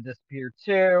want to disappear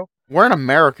too. We're in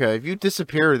America. If you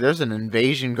disappear, there's an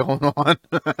invasion going on.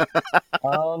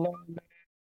 Oh no.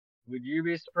 Would you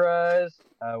be surprised?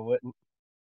 I wouldn't.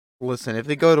 Listen, if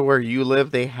they go to where you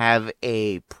live, they have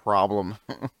a problem.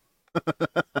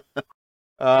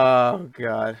 Oh,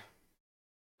 God.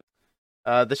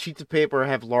 The sheets of paper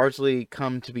have largely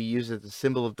come to be used as a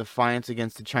symbol of defiance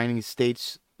against the Chinese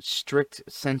state's strict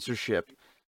censorship.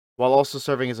 while also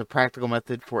serving as a practical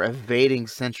method for evading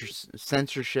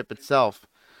censorship itself,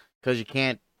 because you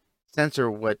can't censor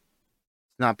what's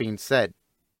not being said.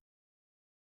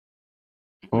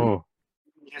 Mm.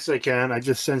 Yes, I can. I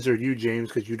just censored you, James,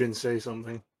 because you didn't say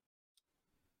something.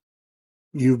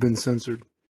 You've been censored.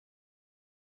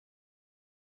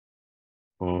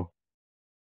 Mm.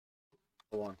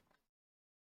 Hold on.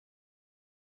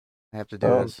 I have to do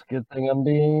Well, this. it's a good thing I'm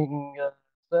being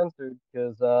censored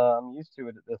because I'm used to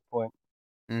it at this point.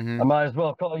 Mm-hmm. I might as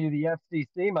well call you the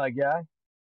FCC, my guy.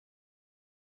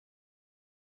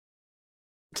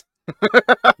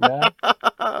 Yeah.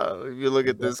 If you look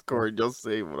at Discord, you'll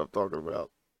see what I'm talking about.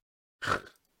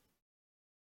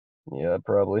 Yeah,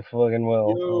 probably fucking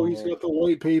will. Yo, he's got the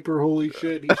white paper. Holy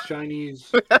shit, he's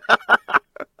Chinese.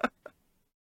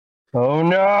 Oh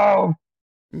no!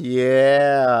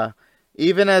 Yeah.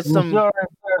 Even as I'm some sorry,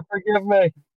 sir. Forgive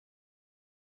me.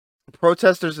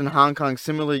 protesters in Hong Kong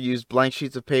similarly used blank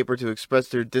sheets of paper to express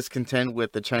their discontent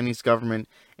with the Chinese government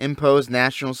imposed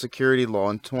national security law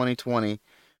in 2020,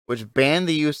 which banned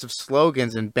the use of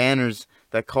slogans and banners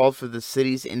that called for the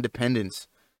city's independence.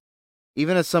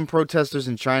 Even as some protesters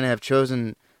in China have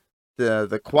chosen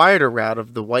the quieter route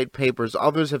of the white papers,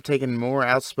 others have taken a more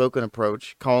outspoken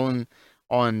approach, calling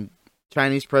on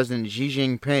Chinese President Xi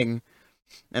Jinping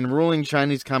and ruling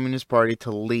Chinese Communist Party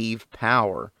to leave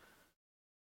power.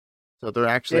 So they're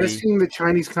actually Asking the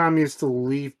Chinese communists to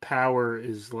leave power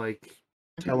is like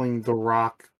telling The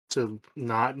Rock to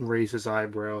not raise his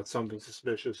eyebrow at something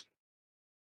suspicious.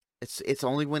 it's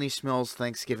only when he smells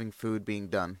Thanksgiving food being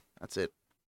done. That's it.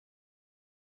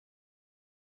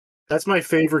 That's my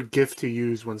favorite gift to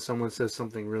use when someone says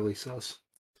something really sus.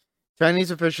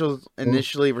 Chinese officials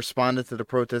initially responded to the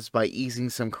protests by easing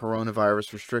some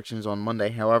coronavirus restrictions on Monday.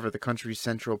 However, the country's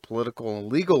Central Political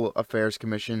and Legal Affairs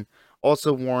Commission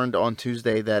also warned on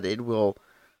Tuesday that it will.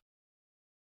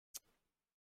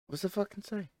 What's it fucking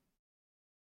say?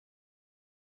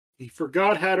 He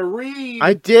forgot how to read.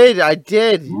 I did. I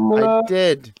No,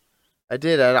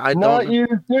 don't. not you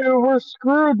two. We're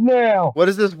screwed now. What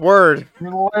is this word? You're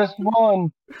the last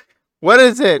one. What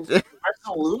is it?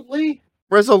 Absolutely.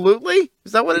 Resolutely?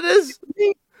 Is that what it is?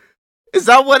 Is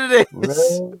that what it is?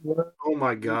 Oh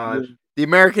my god. The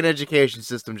American education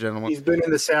system, gentlemen. He's been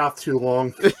in the South too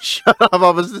long. Shut up! I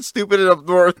was stupid and up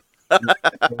north.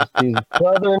 He's a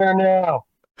southerner now.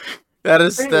 That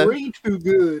is They the. read too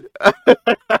good.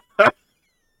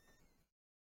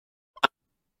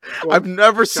 Well, I've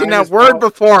never seen that China's word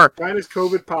before. China's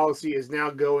COVID policy is now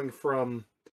going from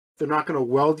they're not going to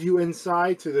weld you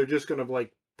inside to they're just going to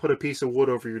like put a piece of wood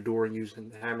over your door and use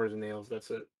hammers and nails.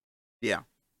 That's it. Yeah.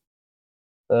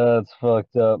 That's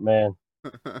fucked up, man.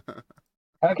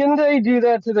 How can they do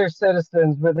that to their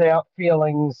citizens without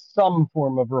feeling some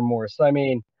form of remorse? I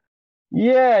mean,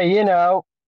 yeah, you know,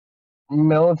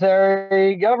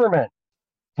 military government,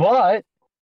 but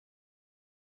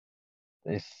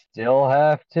they still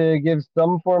have to give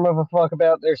some form of a fuck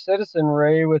about their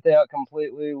citizenry without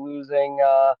completely losing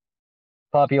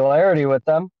popularity with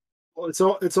them. Well, it's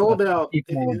all about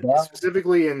People die.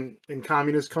 specifically in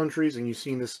communist countries, and you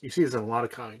see this in a lot of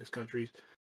communist countries.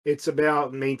 It's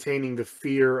about maintaining the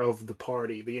fear of the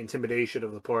party, the intimidation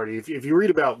of the party. If you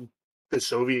read about the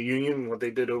Soviet Union, what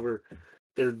they did over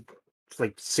their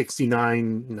like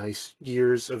 69 nice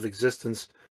years of existence,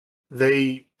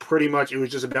 they pretty much it was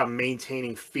just about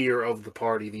maintaining fear of the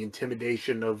party, the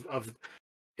intimidation of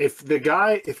if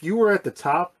you were at the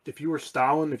top, if you were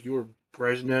Stalin, if you were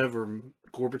Brezhnev or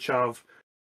Gorbachev,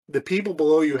 the people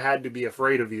below you had to be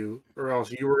afraid of you, or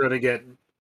else you were gonna get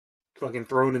fucking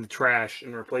thrown in the trash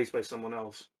and replaced by someone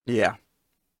else. Yeah.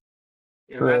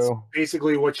 And that's True.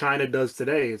 basically what China does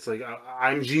today. It's like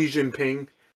I'm Xi Jinping,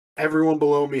 everyone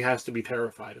below me has to be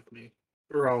terrified of me,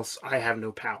 or else I have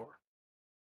no power.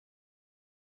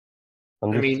 I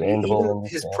mean, even his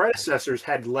Understandable. predecessors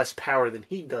had less power than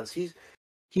he does.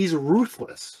 He's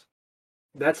ruthless.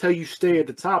 That's how you stay at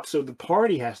the top. So the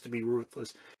party has to be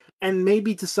ruthless. And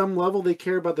maybe to some level they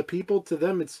care about the people. To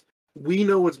them, it's we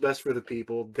know what's best for the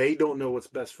people. They don't know what's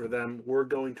best for them. We're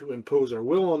going to impose our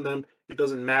will on them. It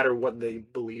doesn't matter what they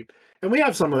believe. And we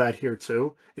have some of that here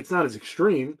too. It's not as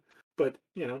extreme, but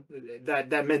you know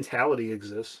that mentality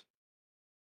exists.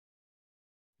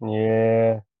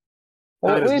 Yeah.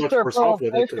 Well, Not at as least much our worse off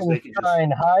with it because politicians they can try just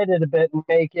and hide it a bit and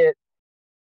make it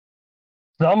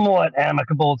somewhat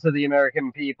amicable to the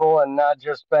American people and not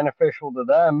just beneficial to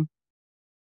them.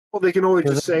 well, they can always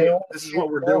Because just if they say let this is it what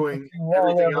we're go for doing. too long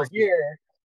Everything over else is here,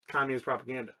 communist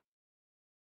propaganda.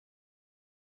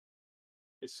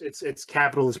 It's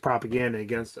capitalist propaganda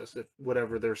against us, if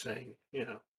whatever they're saying, you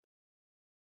know.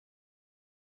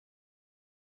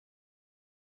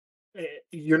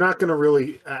 You're not going to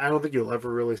really. I don't think you'll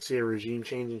ever really see a regime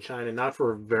change in China, not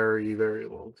for a very, very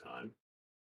long time.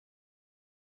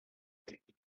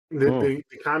 The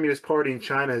Communist Party in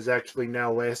China has actually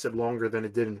now lasted longer than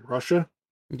it did in Russia.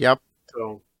 Yep.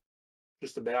 So,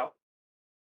 just about.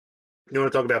 You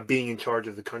want to talk about being in charge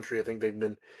of the country? I think they've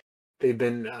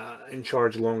been in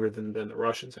charge longer than the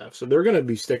Russians have. So they're going to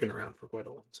be sticking around for quite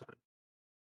a long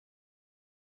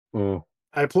time.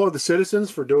 I applaud the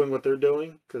citizens for doing what they're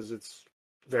doing because it's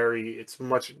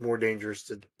much more dangerous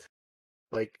to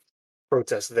like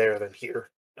protest there than here.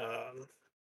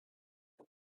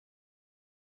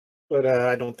 But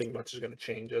I don't think much is going to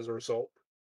change as a result,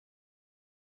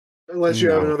 unless you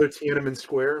have No. another Tiananmen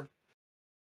Square.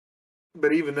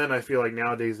 But even then, I feel like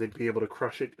nowadays they'd be able to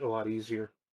crush it a lot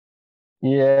easier.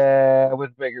 Yeah,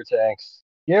 with bigger tanks,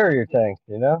 scarier tanks,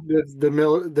 you know.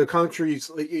 The countries,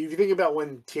 like, if you think about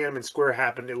when Tiananmen Square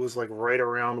happened, it was like right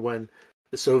around when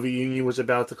the Soviet Union was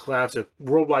about to collapse.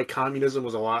 Worldwide communism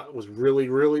was really,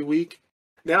 really weak.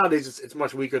 Nowadays it's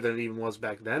much weaker than it even was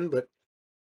back then. But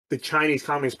the Chinese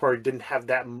Communist Party didn't have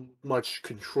that much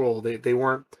control. They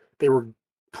weren't. They were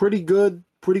pretty good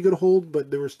hold, but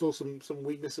there were still some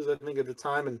weaknesses, I think, at the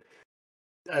time, and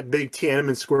a big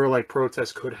Tiananmen Square like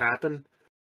protest could happen.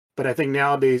 But I think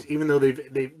nowadays, even though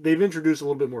they've introduced a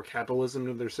little bit more capitalism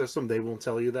into their system, they won't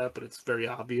tell you that, but it's very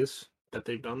obvious that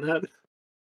they've done that,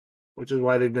 which is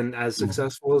why they've been as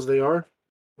successful as they are,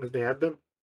 as they have been.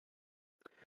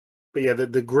 But yeah,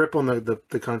 the grip on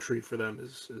the country for them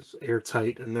is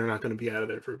airtight, and they're not going to be out of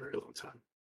there for a very long time.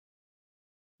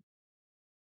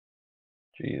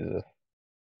 Jesus.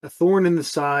 A thorn in the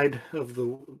side of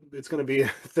it's going to be a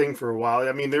thing for a while.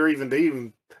 I mean, they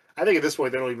even I think at this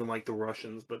point they don't even like the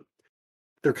Russians, but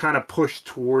they're kind of pushed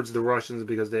towards the Russians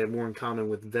because they have more in common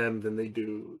with them than they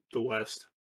do the West.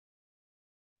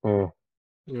 Mm.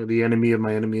 You know, the enemy of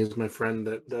my enemy is my friend.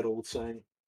 That old saying.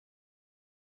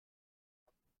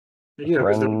 You know,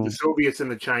 because the Soviets and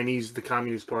the Chinese, the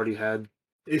Communist Party had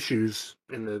issues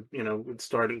in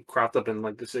it cropped up in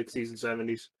like the 60s and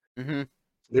 70s. Mm-hmm.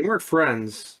 They weren't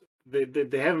friends. They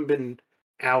haven't been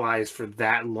allies for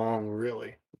that long,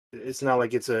 really. It's not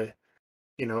like it's a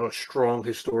strong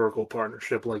historical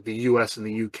partnership like the U.S. and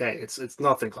the U.K. It's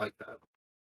nothing like that.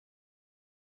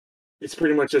 It's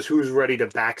pretty much just who's ready to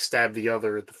backstab the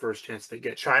other at the first chance they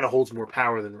get. China holds more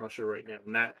power than Russia right now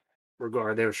in that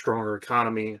regard. They have a stronger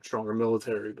economy, stronger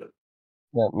military, but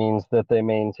That means that they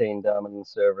maintain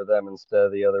dominance over them instead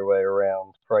of the other way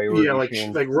around. yeah, Priority like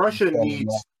change Russia from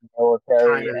needs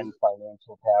military China's and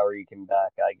financial power you can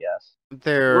back, I guess.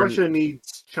 They're Russia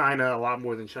needs China a lot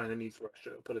more than China needs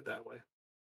Russia. Put it that way.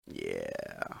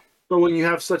 yeah. But when you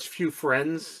have such few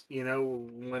friends,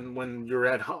 when you're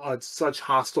at such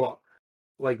hostile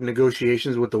like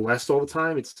negotiations with the West all the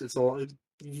time,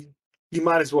 you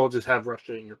might as well just have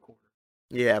Russia in your corner.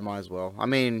 Yeah, might as well. I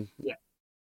mean, Yeah.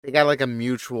 they got like a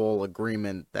mutual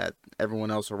agreement that everyone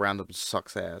else around them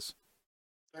sucks ass.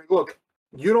 Like, look,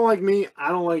 you don't like me, I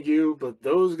don't like you, but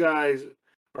those guys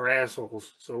are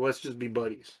assholes. So let's just be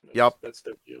buddies. Yup. That's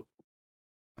their view.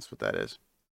 That's what that is.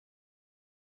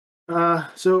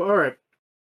 So all right.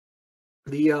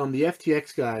 The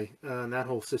FTX guy, and that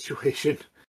whole situation.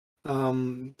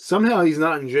 Somehow he's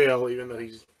not in jail, even though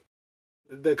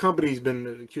the company's been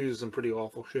accused of some pretty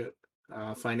awful shit,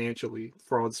 financially,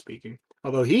 fraud speaking.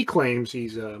 Although he claims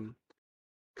he's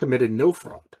committed no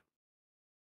fraud.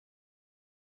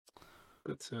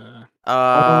 But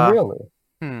Oh, really?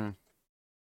 Hmm.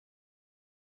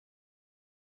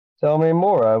 Tell me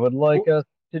more. I would like us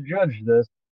to judge this.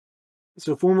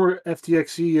 so former FTX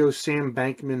CEO Sam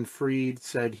Bankman-Fried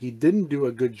said he didn't do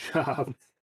a good job.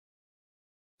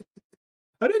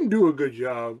 I didn't do a good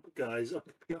job, guys.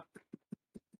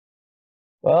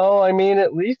 Well, I mean,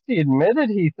 at least he admitted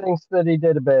he thinks that he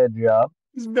did a bad job.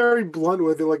 He's very blunt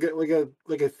with it, like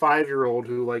a 5-year-old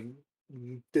who like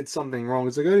did something wrong.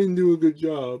 It's like I didn't do a good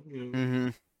job. Mm-hmm.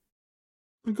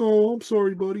 Like, oh, I'm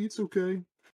sorry, buddy. It's okay.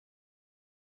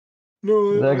 The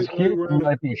No, I execution ran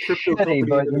might a be crypto shitty, company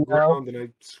but into the ground and I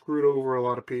screwed over a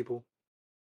lot of people.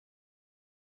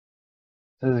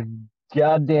 this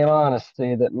goddamn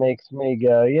honesty that makes me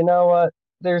go, you know what?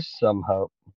 There's some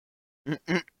hope.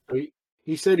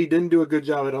 He said he didn't do a good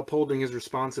job at upholding his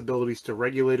responsibilities to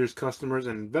regulators, customers,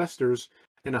 and investors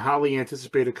in a highly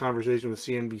anticipated conversation with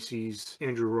CNBC's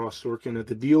Andrew Ross Sorkin at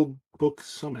the Deal Book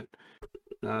Summit.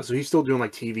 So he's still doing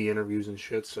like TV interviews and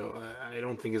shit. So I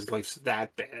don't think his life's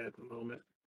that bad at the moment.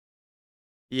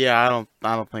 Yeah,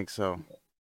 I don't think so.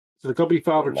 So the company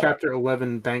filed for Chapter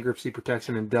 11 bankruptcy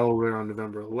protection in Delaware on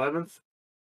November 11th.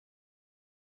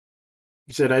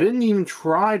 He said, I didn't even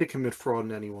try to commit fraud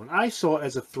on anyone. I saw it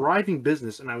as a thriving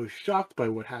business, and I was shocked by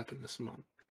what happened this month.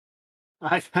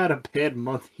 I've had a bad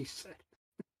month, he said.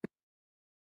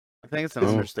 I think it's an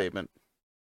understatement.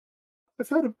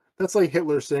 That's like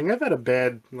Hitler saying, I've had a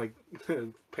bad,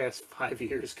 past 5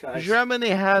 years, guys. Germany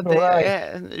had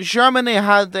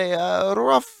a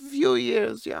rough few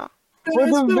years, yeah.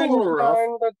 Would have been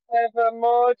fine, but they've had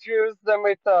more Jews than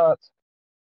we thought.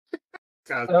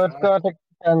 God, So it's got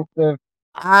expensive.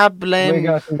 I We blame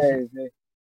got lazy.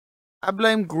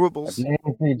 Grubbles.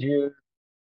 Lazy Jews.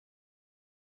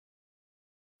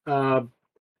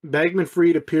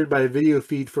 Bagman-Fried appeared by a video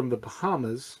feed from the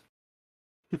Bahamas.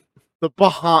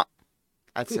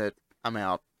 That's it. I'm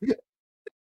out.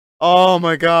 Oh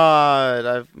my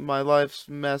god, my life's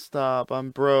messed up.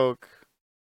 I'm broke.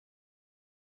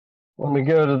 When we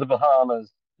go to the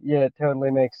Bahamas. Yeah, it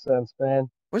totally makes sense, man.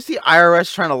 What's the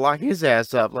IRS trying to lock his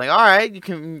ass up? Like, all right,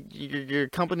 your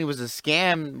company was a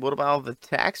scam. What about all the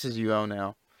taxes you owe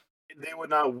now? They would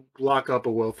not lock up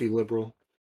a wealthy liberal.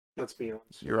 Let's be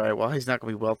honest. You're right. Well, he's not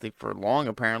gonna be wealthy for long,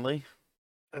 apparently.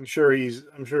 I'm sure he's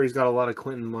got a lot of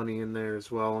Clinton money in there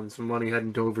as well, and some money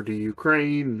heading over to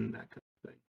Ukraine and that kind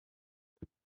of thing.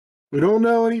 We don't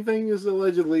know anything is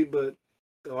allegedly, but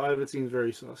a lot of it seems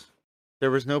very sus. There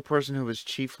was no person who was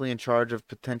chiefly in charge of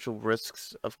potential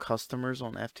risks of customers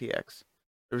on FTX.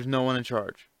 There was no one in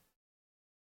charge.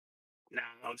 Nah,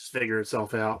 it'll just figure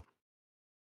itself out.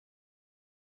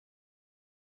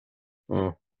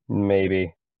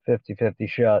 Maybe 50-50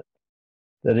 shot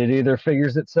that it either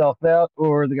figures itself out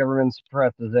or the government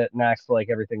suppresses it and acts like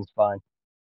everything's fine.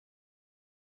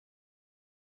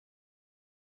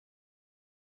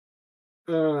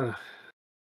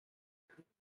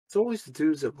 It's always the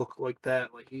dudes that look like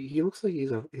that. Like he looks like he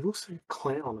looks like a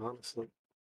clown, honestly.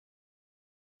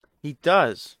 He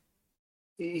does.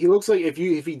 He looks like if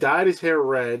he dyed his hair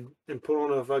red and put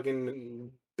on a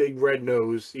fucking big red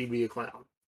nose, he'd be a clown.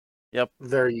 Yep.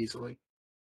 Very easily.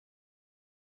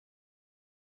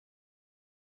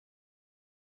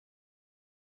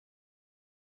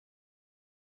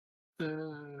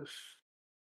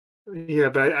 Yeah,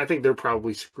 but I think they're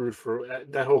probably screwed for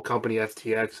that whole company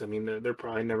FTX. I mean, they're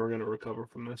probably never going to recover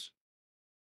from this.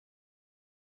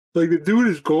 Like the dude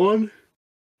is gone,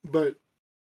 but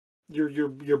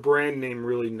your brand name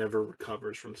really never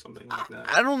recovers from something like that.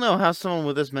 I don't know how someone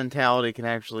with this mentality can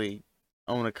actually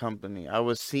own a company. I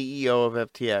was CEO of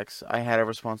FTX. I had a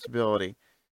responsibility.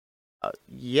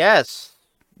 Yes.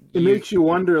 It makes you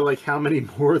wonder, like, how many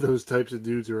more of those types of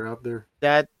dudes are out there.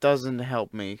 That doesn't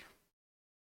help me.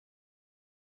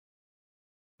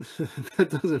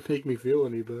 That doesn't make me feel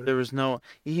any better.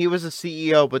 He was a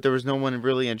CEO, but there was no one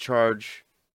really in charge,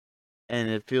 and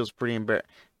it feels pretty embarrassing.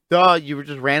 Duh, you were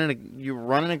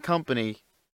running a company,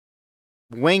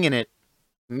 winging it,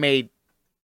 made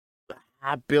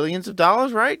billions of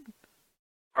dollars, right?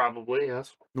 Probably,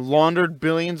 yes. Laundered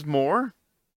billions more?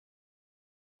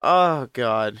 Oh,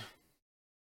 God.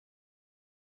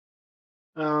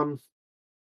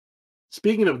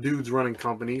 Speaking of dudes running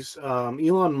companies,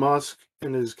 Elon Musk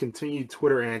and his continued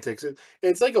Twitter antics,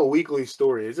 it's like a weekly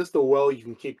story. It's just the well you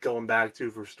can keep going back to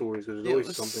for stories. There's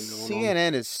always something going on.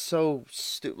 CNN is so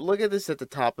stupid. Look at this at the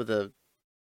top of the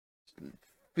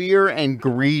fear and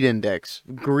greed index.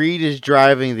 Greed is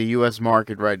driving the U.S.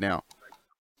 market right now.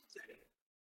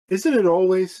 Isn't it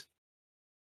always?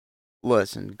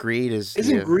 Listen, greed is...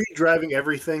 Isn't greed driving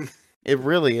everything? It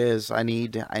really is. I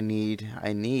need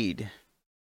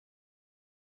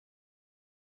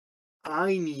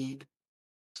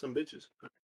some bitches.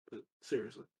 But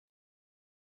seriously.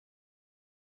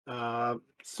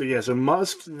 So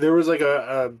Musk, there was like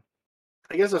I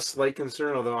guess a slight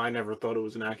concern, although I never thought it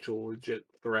was an actual legit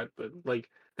threat, but like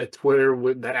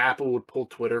that Apple would pull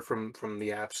Twitter from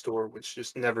the App Store, which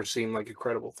just never seemed like a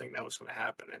credible thing that was going to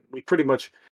happen. And we pretty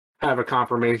much have a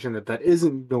confirmation that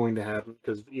isn't going to happen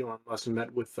because Elon Musk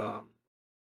met with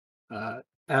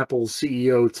Apple's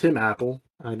CEO Tim Apple.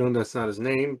 I know that's not his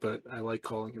name, but I like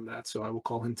calling him that, so I will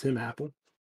call him Tim Apple.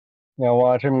 Now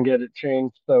watch him get it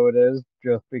changed so it is,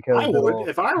 just because I would.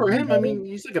 If I were him, I mean,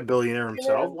 he's like a billionaire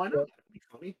himself. Why not? That'd be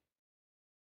funny.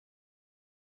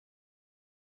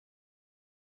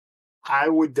 I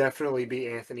would definitely be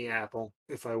Anthony Apple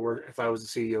if I was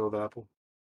the CEO of Apple.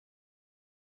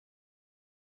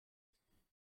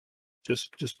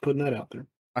 Just putting that out there.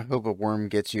 I hope a worm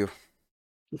gets you.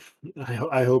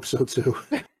 I hope so too.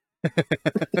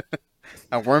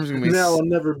 That worm's gonna be. Now I'll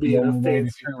never be in a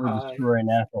fancy pie.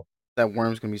 That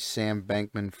worm's gonna be Sam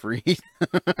Bankman-Fried.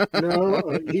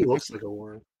 No, he looks like a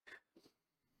worm.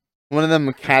 One of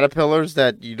them caterpillars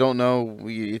that you don't know,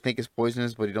 you think is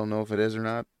poisonous, but you don't know if it is or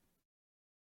not.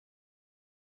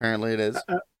 Apparently, it is.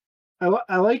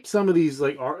 I like some of these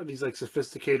these like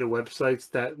sophisticated websites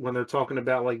that when they're talking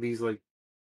about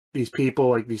these people,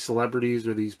 like these celebrities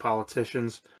or these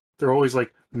politicians, they're always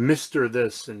like Mr.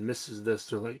 This and Mrs. This.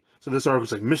 They're like, so this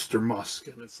article's like Mr. Musk,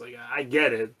 and it's like I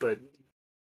get it, but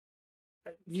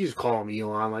you just call him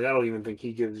Elon. Like I don't even think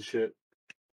he gives a shit.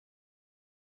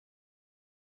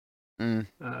 Mm.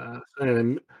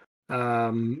 And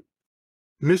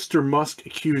Mr. Musk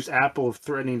accused Apple of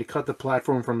threatening to cut the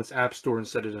platform from its app store and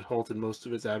said it had halted most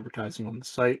of its advertising on the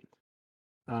site.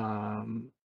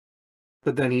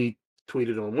 But then he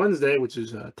tweeted on Wednesday, which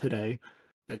is today,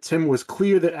 that Tim was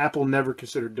clear that Apple never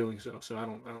considered doing so. So I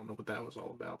don't know what that was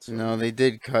all about. So No, they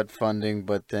did cut funding,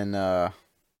 but then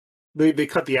they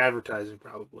cut the advertising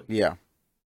probably. yeah.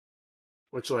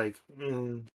 Which I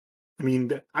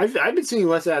mean I've been seeing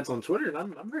less ads on Twitter and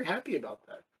I'm very happy about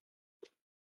that.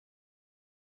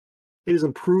 It has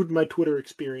improved my Twitter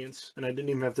experience, and I didn't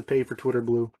even have to pay for Twitter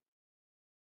Blue.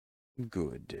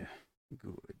 Good.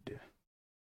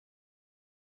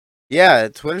 Yeah,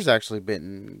 Twitter's actually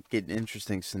been getting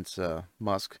interesting since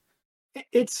Musk.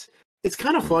 It's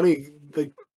kind of funny.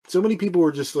 Like so many people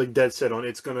were just like dead set on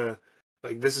it's gonna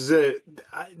like this is it.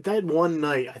 That one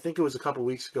night, I think it was a couple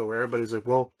weeks ago, where everybody's like,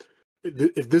 "Well,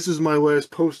 if this is my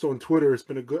last post on Twitter, it's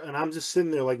been a good." And I'm just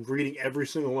sitting there like reading every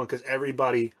single one because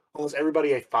almost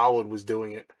everybody I followed was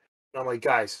doing it. And I'm like,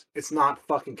 guys, it's not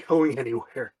fucking going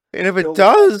anywhere. And if it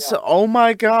does, oh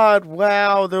my god,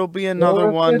 wow, there'll be another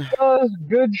one. If it does,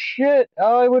 good shit.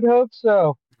 I would hope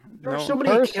so. There are so many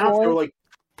accounts that are like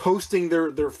posting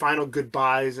their final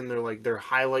goodbyes and their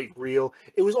highlight reel.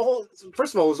 It was all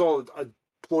first of all, it was all a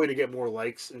ploy to get more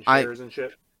likes and shares and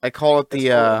shit. I call it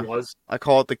I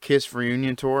call it the Kiss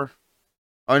reunion tour.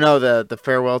 Oh no, the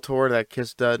farewell tour that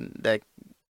Kiss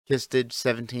did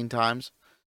 17 times.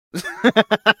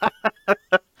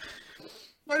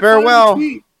 Farewell.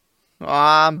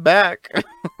 I'm back.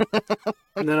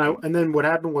 and then what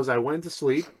happened was I went to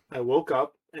sleep. I woke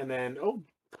up and then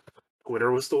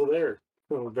Twitter was still there.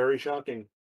 So very shocking.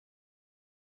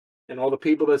 And all the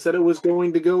people that said it was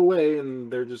going to go away,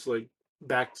 and they're just like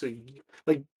back to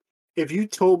like.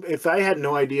 If I had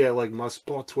no idea like Musk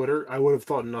bought Twitter, I would have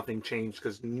thought nothing changed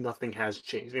because nothing has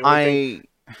changed.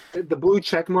 The blue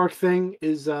checkmark thing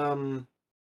is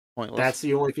pointless. That's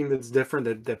the only thing that's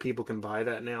different that people can buy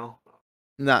that now.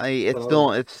 No,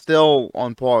 it's still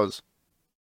on pause.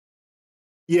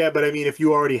 Yeah, but I mean, if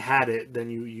you already had it, then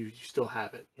you still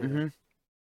have it. You know? Mm-hmm.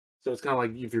 So it's kind of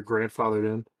like if you're grandfathered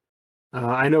in.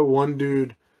 I know one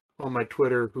dude on my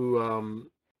Twitter who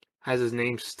has his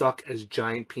name stuck as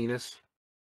Giant Penis.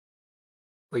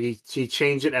 Like he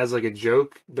changed it as like a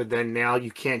joke, but then now you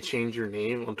can't change your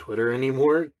name on Twitter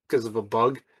anymore because of a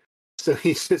bug. So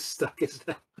he's just stuck as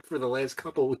that for the last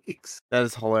couple weeks. That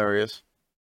is hilarious.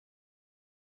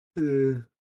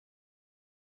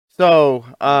 So,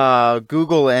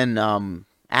 Google and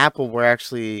Apple were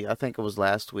actually, I think it was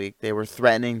last week, they were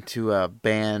threatening to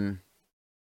ban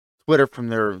Twitter from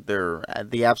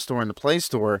the App Store and the Play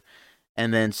Store,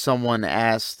 and then someone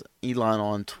asked Elon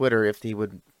on Twitter if he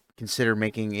would consider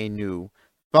making a new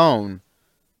phone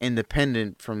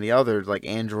independent from the others, like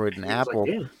Android and Apple.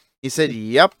 Like, yeah. He said,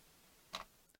 "Yep."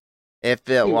 If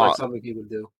it was something he would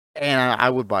do, and I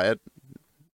would buy it.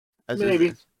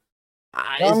 Maybe.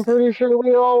 I'm pretty sure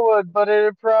we all would, but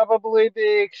it'd probably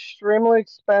be extremely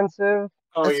expensive.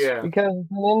 Oh yeah, because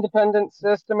it's an independent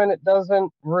system and it doesn't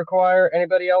require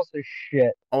anybody else's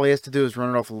shit. All he has to do is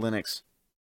run it off of Linux.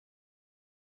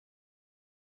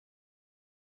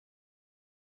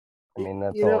 I mean,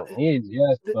 that's all it needs,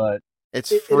 yes, but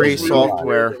it's free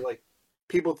software. Like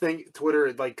people think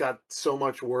Twitter like got so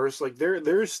much worse. Like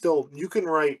there's still you can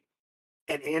write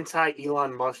an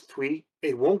anti-Elon Musk tweet.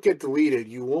 It won't get deleted.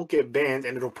 You won't get banned,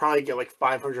 and it'll probably get like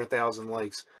 500,000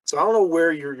 likes. So I don't know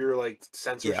where your like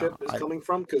censorship is coming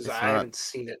from because I haven't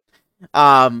seen it.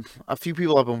 A few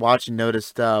people I've been watching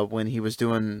noticed when he was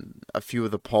doing a few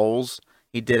of the polls,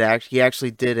 he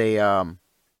actually did a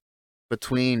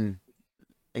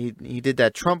he did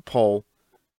that Trump poll,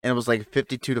 and it was like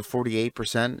 52 to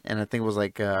 48%, and I think it was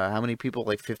like how many people?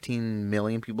 Like 15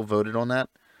 million people voted on that.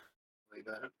 Like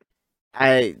that.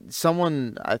 I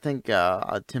think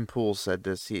Tim Pool said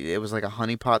this. It was like a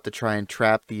honeypot to try and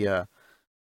trap the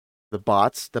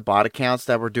bot accounts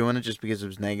that were doing it just because it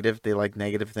was negative. They like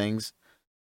negative things.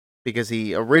 Because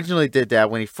he originally did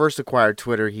that when he first acquired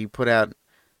Twitter. He put out,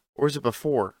 or was it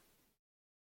before?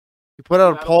 He put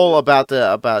out a poll about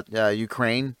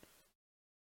Ukraine,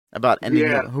 about ending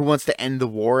who wants to end the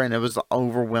war, and it was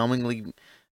overwhelmingly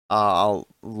a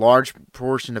large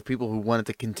portion of people who wanted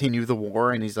to continue the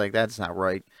war, and he's like, that's not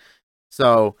right.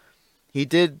 So He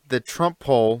did the Trump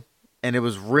poll, and it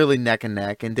was really neck and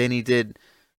neck. And then he did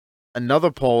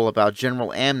another poll about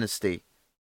general amnesty,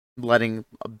 letting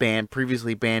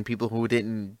previously banned people who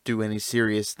didn't do any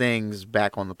serious things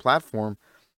back on the platform,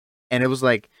 and it was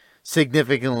like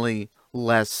significantly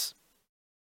less.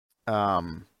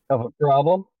 Of a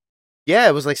problem? Yeah,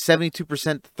 it was like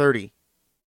 72% to 30.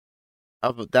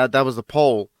 That was the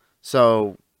poll.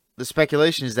 So the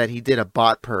speculation is that he did a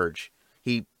bot purge.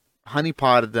 He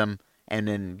honeypotted them and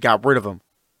then got rid of them.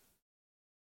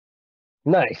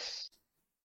 Nice.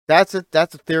 That's a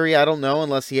theory. I don't know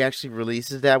unless he actually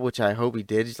releases that, which I hope he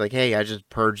did. He's like, hey, I just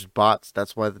purged bots.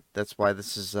 That's why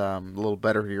this is a little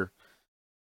better here.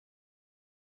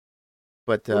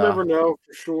 But We'll never know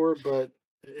for sure. But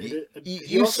he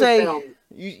you also say found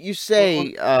you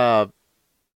say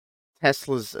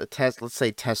Tesla's let's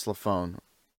say Tesla phone.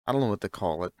 I don't know what to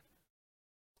call it.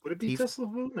 would it be Tesla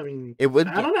phone? I mean, It would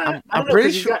I be. don't know. I I'm don't know pretty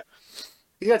because sure.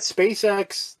 you got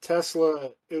SpaceX, Tesla.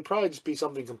 It would probably just be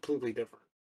something completely different,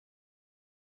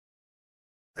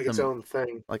 like its own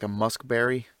thing. Like a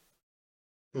muskberry.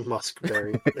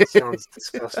 Muskberry. That sounds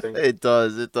disgusting. It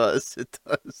does. It does. It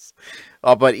does.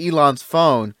 Oh, but Elon's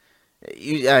phone.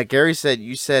 Gary said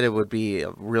you said it would be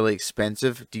really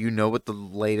expensive. Do you know what the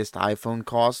latest iPhone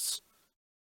costs?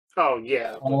 Oh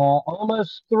yeah, but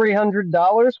Almost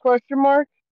 $300? Question mark.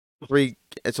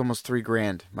 It's almost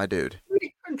 $3,000, my dude.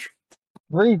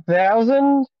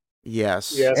 3,000?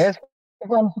 Yes. yes. Ask if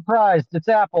I'm surprised. It's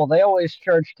Apple. They always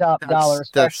charge top dollar,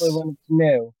 especially when it's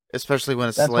new. Especially when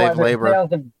it's That's why slave their labor.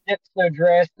 sales have dipped so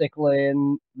drastically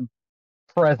in the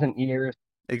present years.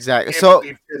 Exactly. Can't So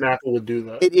believe Tim Apple would do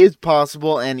that. it is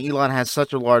possible, and Elon has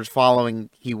such a large following,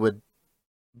 he would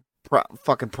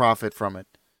fucking profit from it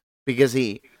because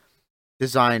he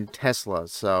designed Tesla.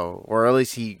 So, or at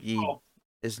least he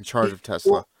is in charge of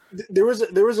Tesla. Well, there was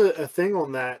a thing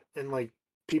on that, and like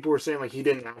people were saying like he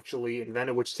didn't actually invent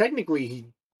it, which technically he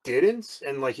didn't,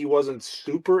 and like he wasn't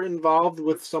super involved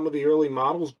with some of the early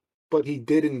models, but he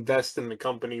did invest in the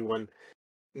company when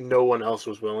no one else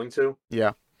was willing to.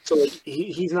 Yeah. So like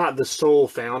he's not the sole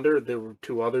founder. There were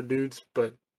two other dudes,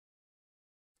 but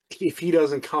if he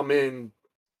doesn't come in,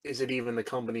 is it even the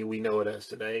company we know it as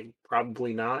today?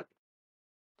 Probably not.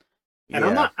 And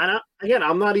Yeah.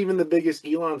 I'm not even the biggest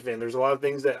Elon fan. There's a lot of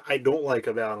things that I don't like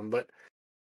about him, but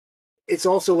it's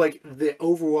also like the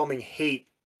overwhelming hate.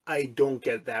 I don't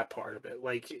get that part of it.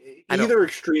 Like either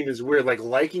extreme is weird. Like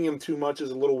liking him too much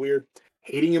is a little weird.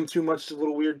 Hating him too much is a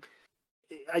little weird.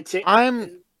 I'd say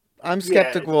I'm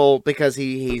skeptical because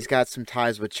he's got some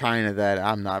ties with China that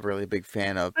I'm not really a big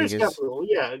fan of. Because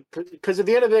because at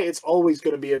the end of the day, it's always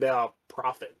going to be about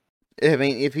profit. I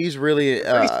mean, if he's really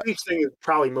The free speech thing is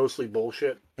probably mostly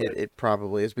bullshit. It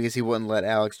probably is because he wouldn't let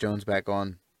Alex Jones back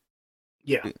on.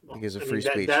 Yeah, because of free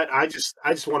speech. I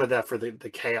just wanted that for the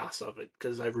chaos of it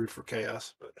because I root for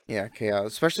chaos. But yeah, chaos,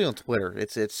 especially on Twitter.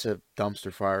 It's a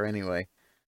dumpster fire anyway.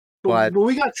 But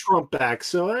we got Trump back,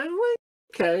 so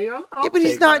okay. I'll but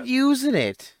he's not using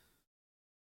it.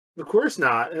 Of course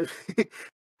not.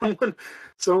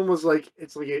 Someone was like,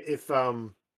 it's like if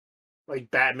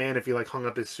like Batman, if he like hung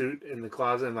up his suit in the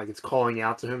closet and like it's calling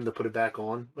out to him to put it back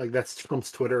on. Like that's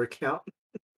Trump's Twitter account.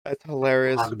 That's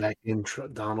hilarious. Log back in,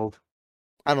 Donald.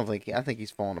 I think he's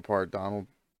falling apart, Donald.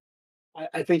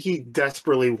 I think he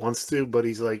desperately wants to, but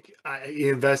he's like, he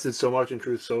invested so much in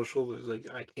Truth Social. He's like,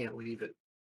 I can't leave it.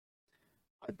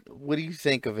 What do you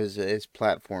think of his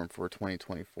platform for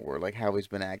 2024? Like how he's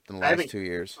been acting the last 2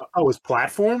 years? Oh, his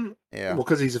platform? Yeah. Well,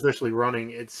 because he's officially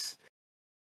running. It's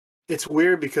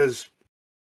weird because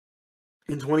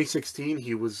in 2016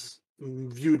 he was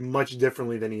viewed much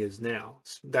differently than he is now.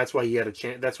 That's why he had a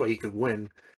chance. That's why he could win.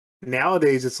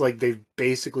 Nowadays, it's like they've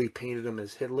basically painted him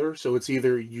as Hitler. So it's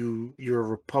either you're a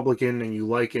Republican and you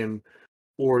like him,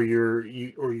 or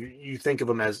you think of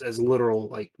him as literal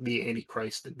like the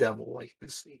Antichrist, the devil, like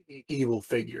this evil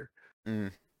figure.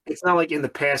 Mm. It's not like in the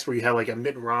past where you had like a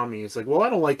Mitt Romney. It's like, well, I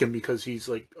don't like him because he's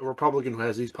like a Republican who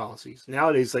has these policies.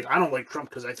 Nowadays, like I don't like Trump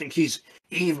because I think he's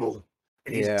evil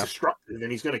and he's destructive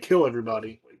and he's going to kill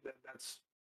everybody. Like that's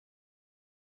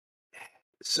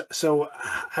so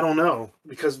I don't know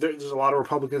because there's a lot of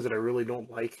Republicans that I really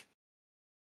don't like.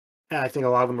 And I think a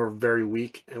lot of them are very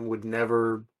weak and would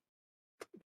never.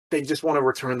 They just want to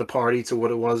return the party to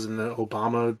what it was in the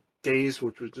Obama days,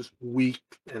 which was just weak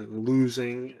and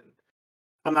losing.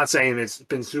 I'm not saying it's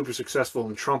been super successful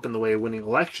in Trump in the way of winning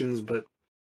elections, but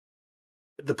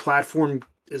the platform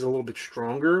is a little bit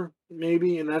stronger,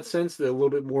 maybe in that sense. They're a little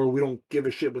bit more. We don't give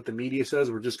a shit what the media says.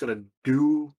 We're just going to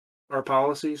do our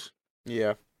policies.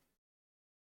 Yeah.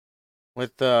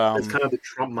 With That's kind of the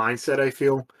Trump mindset, I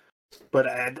feel. But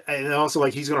and also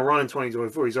like he's going to run in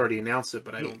 2024. He's already announced it,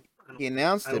 but He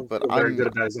announced I it, don't but feel very good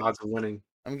about his odds of winning.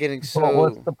 I'm getting But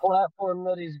what's so the platform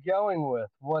that he's going with?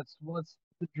 What's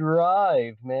the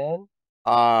drive, man?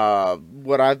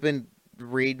 what I've been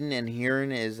reading and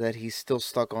hearing is that he's still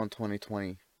stuck on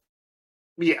 2020.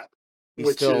 Yeah, He's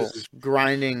which still is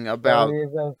grinding So about. he's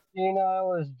as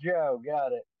senile as Joe.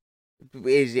 Got it.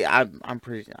 I'm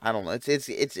pretty. I don't know.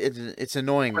 It's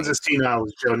annoying one's me. a senile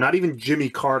as Joe. Not even Jimmy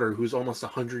Carter, who's almost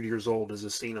 100 years old, is a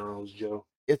senile as Joe.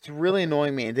 It's really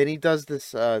annoying me. And then he does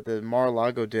this the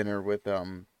Mar-a-Lago dinner with a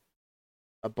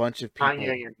bunch of people,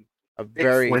 Kanye and a Nick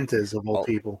very Fuentes of all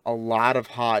people. a lot of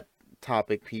hot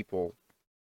topic people,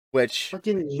 which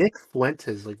Fucking Nick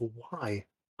Fuentes, like why?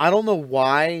 I don't know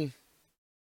why.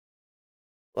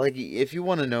 Like, if you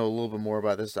want to know a little bit more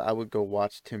about this, I would go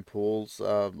watch Tim Pool's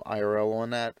IRL on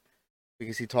that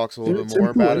because he talks a little bit Tim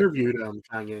more Pool about it. interviewed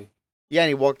Kanye. Yeah, and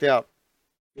he walked out.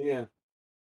 Yeah,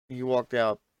 He walked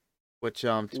out, which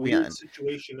to be weird honest,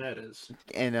 situation that is.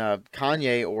 and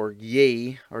Kanye or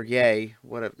Ye,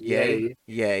 whatever, Yay.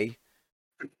 Ye,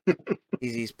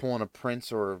 he's pulling a Prince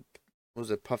or what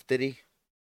was it, Puff Diddy?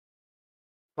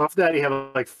 Off that, you have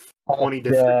like Puff 20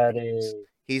 different names. Daddy.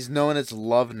 He's known as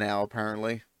Love now,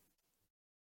 apparently.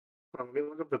 Let me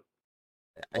look up the.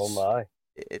 Oh my.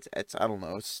 It's I don't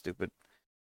know, it's stupid.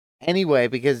 Anyway,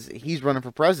 because he's running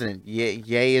for president.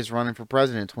 Ye is running for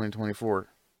president in 2024.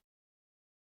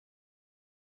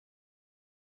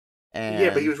 Yeah,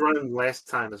 but he And was running last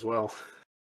time as well.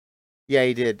 yeah,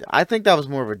 he did. I think that was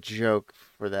more of a joke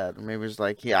for that. Maybe it was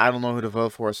like, yeah, I don't know who to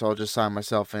vote for, so I'll just sign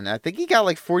myself in. I think he got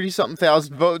like 40-something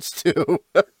thousand votes too.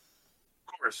 Of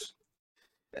course.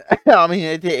 I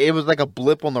mean, it was like a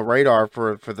blip on the radar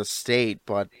for the state,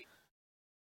 but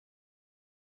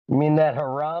You mean that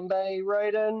Harambe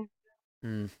write-in?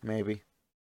 maybe.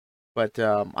 But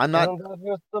I'm not Isn't that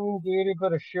just some dude who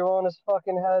put a shoe on his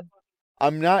fucking head?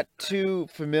 too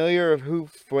familiar of who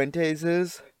Fuentes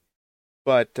is,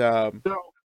 but So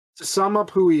to sum up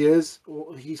who he is,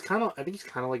 well, he's kind of. I think he's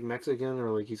kind of like Mexican,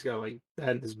 or like he's got like that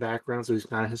in his background, so he's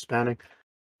kind of Hispanic.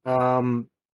 Um,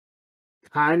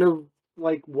 kind of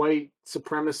like white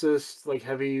supremacist, like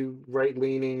heavy right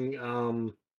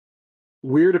leaning.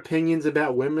 Weird opinions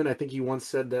about women. I think he once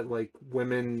said that like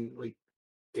women like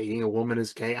dating a woman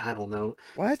is gay. I don't know.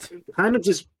 what? Kind of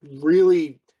just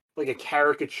really like a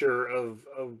caricature of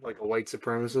like a white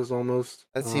supremacist almost.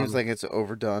 That seems like it's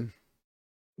overdone.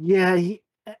 Yeah,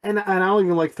 and I don't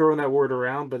even like throwing that word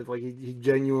around, but like he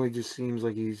genuinely just seems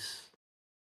like he's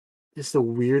just the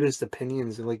weirdest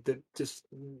opinions and like the just.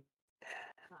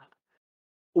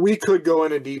 We could go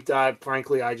in a deep dive.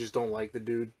 Frankly, I just don't like the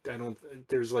dude. I don't.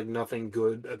 There's like nothing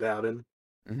good about him.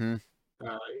 Mm-hmm.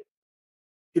 Uh,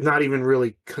 not even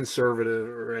really conservative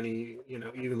or any,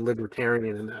 even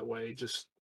libertarian in that way. Just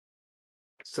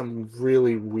some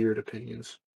really weird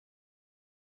opinions.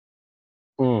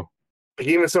 Mm. Like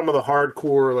even some of the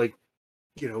hardcore, like,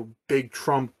 big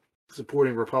Trump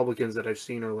supporting Republicans that I've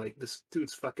seen are like, this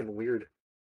dude's fucking weird.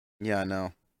 Yeah, I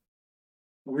know.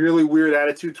 Really weird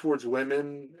attitude towards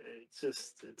women.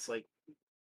 It's like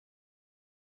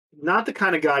not the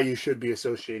kind of guy you should be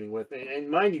associating with. And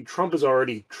mind you, Trump is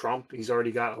already Trump. He's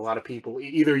already got a lot of people.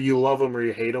 Either you love him or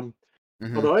you hate him.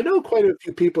 Mm-hmm. Although I know quite a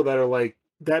few people that are like,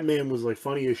 that man was like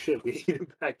funny as shit. We need him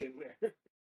back in there. Like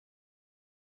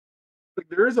I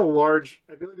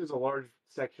feel like there's a large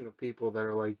section of people that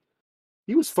are like,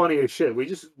 he was funny as shit. We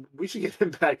should get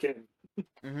him back in.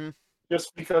 Mm-hmm.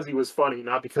 Just because he was funny,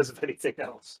 not because of anything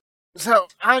else. So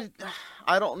I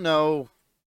don't know.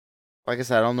 Like I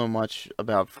said, I don't know much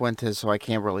about Fuentes, so I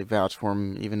can't really vouch for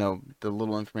him, even though the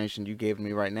little information you gave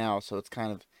me right now. So it's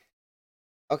kind of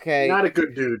okay. Not a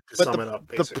good dude, to But sum it up,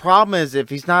 the basically. problem is if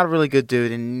he's not a really good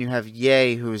dude, and you have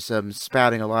Ye who's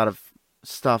spouting a lot of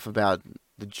stuff about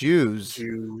the Jews,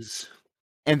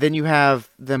 and then you have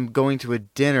them going to a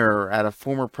dinner at a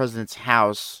former president's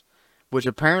house, which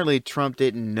apparently Trump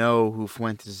didn't know who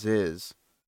Fuentes is,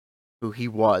 who he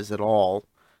was at all.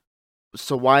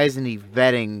 So why isn't he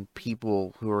vetting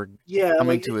people who are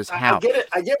coming to his I house? get it.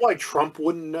 I get why Trump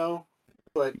wouldn't know,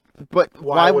 but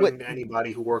why wouldn't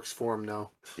anybody who works for him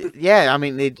know? Yeah, I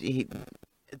mean,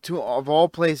 of all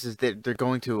places, they're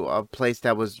going to a place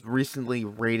that was recently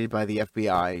raided by the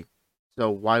FBI. So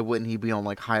why wouldn't he be on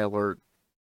like high alert?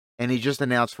 And he just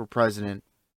announced for president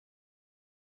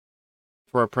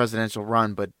for a presidential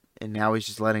run, and now he's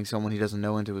just letting someone he doesn't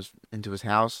know into his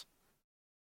house.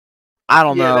 I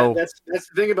don't know. That's the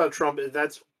thing about Trump.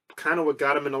 That's kind of what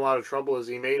got him in a lot of trouble. Is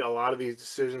he made a lot of these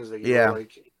decisions that you were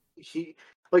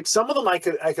like, some of them I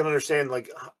can understand, like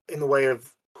in the way of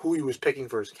who he was picking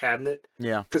for his cabinet.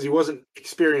 Yeah. Because he wasn't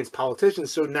experienced politician,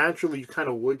 so naturally you kind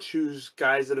of would choose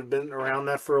guys that have been around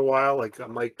that for a while, like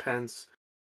Mike Pence,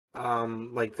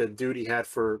 like the dude he had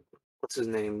for what's his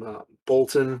name,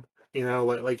 Bolton. You know,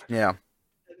 like Yeah.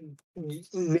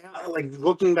 now, like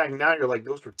looking back now, you're like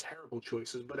those were terrible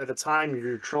choices, but at the time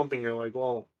you're Trump and you're like,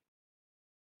 well,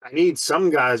 I need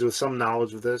some guys with some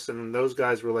knowledge of this, and those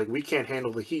guys were like, we can't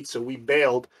handle the heat, so we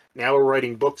bailed. Now we're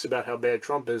writing books about how bad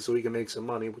Trump is, so we can make some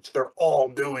money, which they're all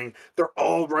doing. They're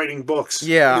all writing books.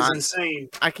 Yeah, It is insane.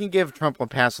 I can give Trump a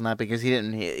pass on that because he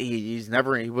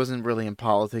wasn't really in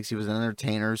politics. He was an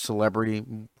entertainer, celebrity,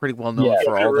 pretty well known Yeah.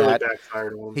 for It all really that.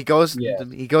 backfired on him. He goes Yeah.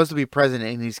 to be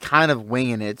president and he's kind of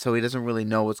winging it, so he doesn't really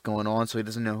know what's going on, so he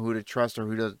doesn't know who to trust or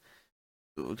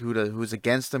who's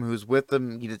against him, who's with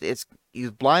him. He's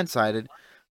blindsided.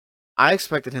 I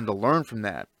expected him to learn from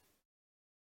that.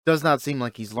 Does not seem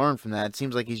like he's learned from that. It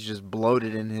seems like he's just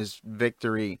bloated in his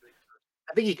victory.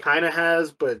 I think he kind of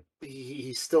has, but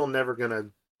he's still never gonna.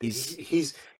 He's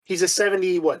He's a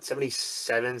 77,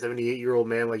 78-year-old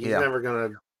man. Like Yeah.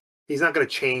 he's not gonna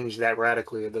change that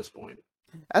radically at this point.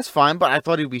 That's fine, but I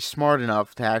thought he'd be smart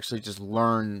enough to actually just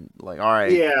learn. Like, all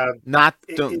right, Yeah,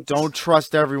 don't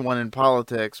trust everyone in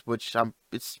politics. Which it's an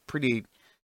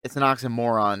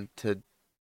oxymoron to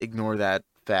ignore that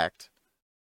fact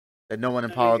that no one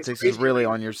in politics is really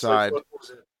on your side. Like, what was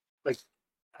it? Like,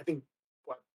 I think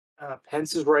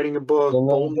Pence is writing a book. Well, no,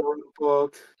 Bolton wrote a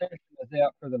book. is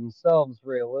out for themselves,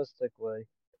 realistically.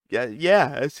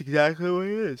 Yeah, that's exactly what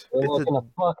it is. They're looking to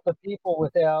fuck the people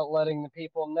without letting the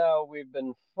people know we've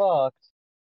been fucked.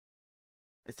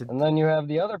 And then you have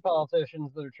the other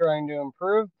politicians that are trying to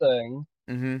improve things.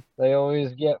 Mm-hmm. They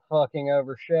always get fucking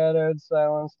overshadowed,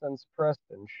 silenced, and suppressed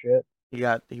and shit.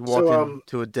 He walked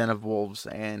into a den of wolves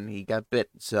and he got bit.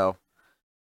 So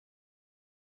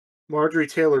Marjorie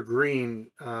Taylor Greene,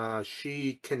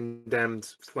 she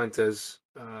condemned Fuentes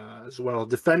as well,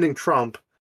 defending Trump,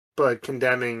 but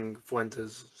condemning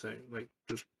Fuentes, saying like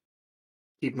just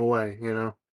keep him away. You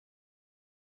know,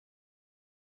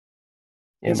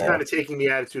 he's kind of taking the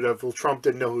attitude of, well, Trump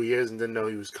didn't know who he is and didn't know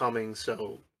he was coming,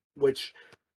 so which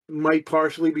might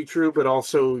partially be true, but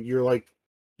also you're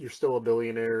still a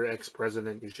billionaire,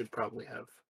 ex-president. You should probably have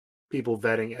people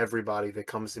vetting everybody that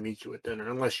comes to meet you at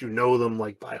dinner, unless you know them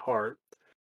like by heart.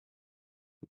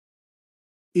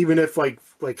 Even if like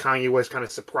Kanye West kind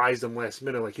of surprised them last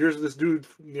minute, like here's this dude,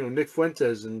 Nick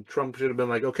Fuentes, and Trump should have been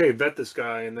like, okay, vet this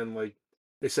guy, and then like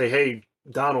they say, hey,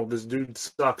 Donald, this dude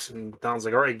sucks, and Donald's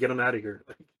like, all right, get him out of here.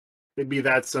 Like, it'd be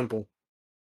that simple.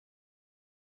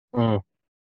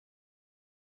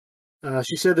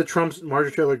 She said that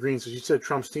Marjorie Taylor Greene, so she said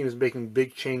Trump's team is making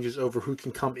big changes over who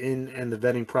can come in and the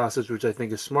vetting process, which I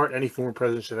think is smart. Any former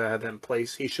president should have had that in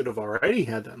place. He should have already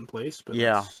had that in place. But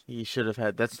yeah, he should have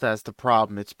had. That's the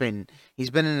problem. He's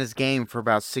been in this game for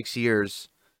about 6 years.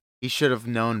 He should have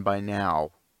known by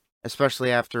now,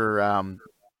 especially after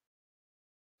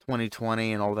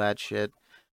 2020 and all that shit,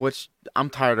 which I'm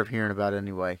tired of hearing about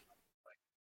anyway.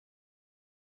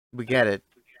 We get it.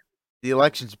 The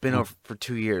election's been over for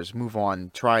 2 years. Move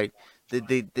on. Try.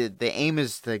 The aim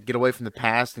is to get away from the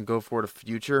past and go for the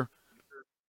future,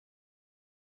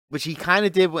 which he kind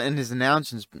of did in his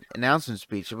announcement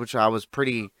speech, which I was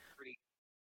pretty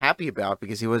happy about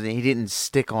because he didn't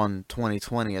stick on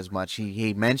 2020 as much.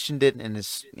 He mentioned it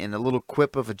in a little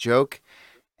quip of a joke,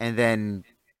 and then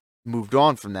moved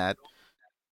on from that.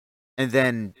 And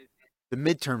then the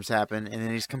midterms happen, and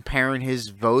then he's comparing his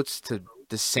votes to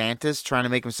DeSantis, trying to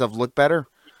make himself look better.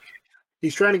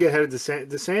 He's trying to get ahead of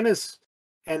DeSantis,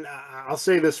 and I'll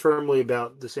say this firmly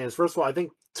about DeSantis. First of all, I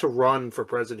think to run for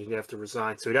president, he'd have to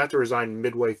resign. So he'd have to resign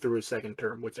midway through his second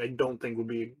term, which I don't think would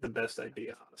be the best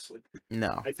idea, honestly.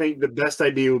 No. I think the best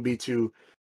idea would be to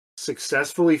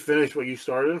successfully finish what you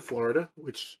started in Florida,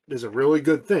 which is a really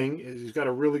good thing. He's got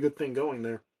a really good thing going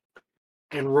there,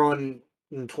 and run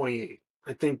in 28.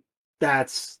 I think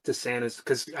that's DeSantis,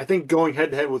 because I think going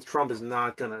head to head with Trump is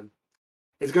not gonna.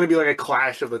 It's gonna be like a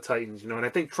clash of the Titans, And I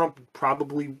think Trump would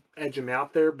probably edge him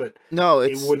out there, but no,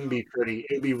 it wouldn't be pretty.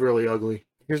 It'd be really ugly.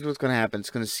 Here's what's gonna happen.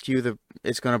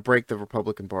 It's gonna break the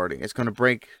Republican Party. It's gonna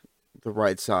break the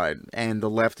right side, and the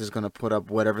left is gonna put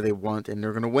up whatever they want, and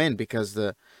they're gonna win because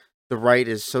the right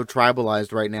is so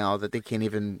tribalized right now that they can't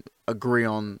even agree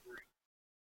on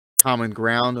common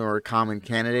ground or a common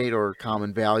candidate or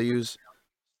common values,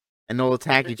 and they'll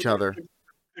attack each other.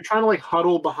 They're trying to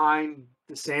huddle behind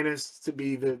DeSantis to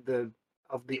be the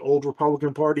of the old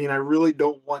Republican Party, and I really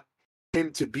don't want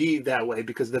him to be that way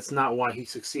because that's not why he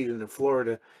succeeded in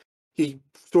Florida. He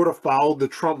sort of followed the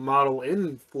Trump model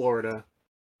in Florida,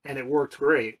 and it worked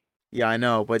great. Yeah, I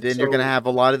know, but then you're gonna So have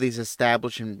a lot of these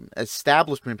establishment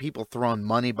people throwing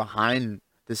money behind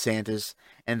DeSantis,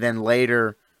 and then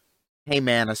later, hey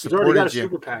man, I he's already got a supported you.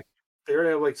 super PAC. They already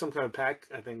have like some kind of PAC,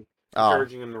 I think, Oh,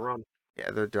 encouraging him to run.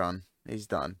 yeah, they're done. He's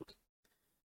done.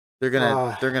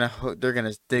 Uh, They're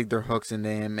gonna dig their hooks into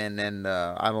him, and then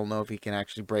I don't know if he can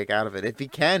actually break out of it. If he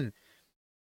can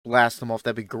blast him off,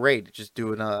 that'd be great. Just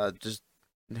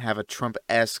have a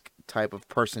Trump-esque type of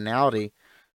personality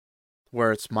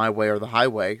where it's my way or the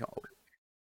highway.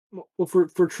 well,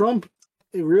 for Trump,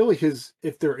 it really his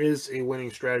if there is a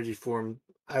winning strategy for him,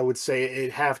 I would say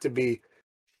it'd have to be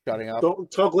Shutting up.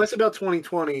 don't talk less about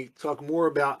 2020, talk more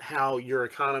about how your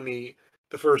economy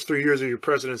the first 3 years of your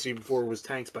presidency before it was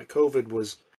tanked by COVID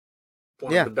was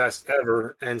one of Yeah. the best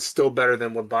ever and still better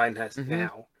than what Biden has Mm-hmm.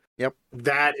 now. Yep.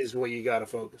 That is what you got to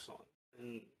focus on.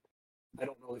 And I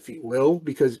don't know if he will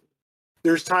because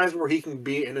there's times where he can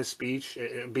be in a speech,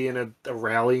 be in a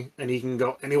rally, and he can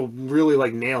go and he'll really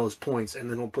like nail his points, and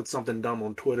then he'll put something dumb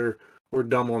on Twitter or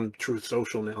dumb on Truth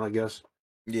Social now, I guess.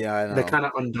 Yeah, I That know. kind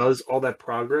of undoes all that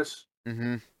progress.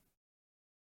 Mm-hmm.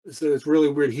 So it's really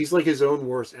weird. He's like his own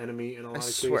worst enemy in a I lot of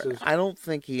swear, cases. I don't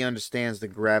think he understands the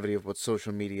gravity of what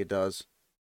social media does.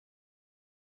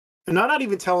 And I'm not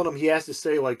even telling him he has to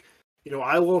say like,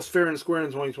 I lost fair and square in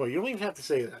 2020. You don't even have to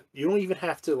say that. You don't even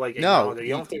have to like No, acknowledge it. You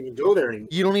don't have to even go there anymore.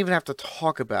 you don't even have to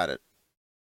talk about it.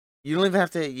 You don't even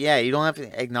have to. Yeah, you don't have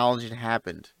to acknowledge it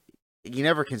happened. You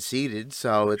never conceded,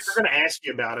 so They're it's going to ask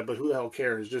you about it, but who the hell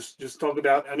cares? Just talk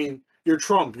about. I mean, you're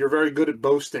Trump. You're very good at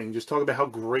boasting. Just talk about how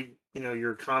great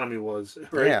your economy was,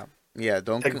 right? yeah, yeah.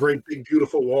 Don't That great big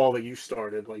beautiful wall that you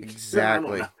started. Like I don't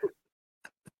know. exactly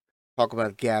talk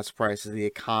about gas prices, the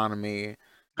economy.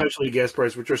 Especially gas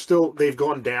prices, which are still they've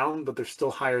gone down, but they're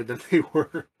still higher than they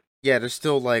were. Yeah, they're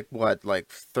still like what, like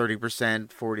 30%,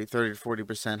 30 to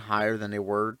 40% higher than they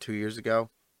were 2 years ago.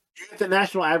 You get the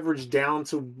national average down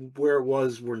to where it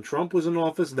was when Trump was in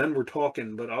office, then we're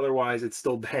talking. But otherwise, it's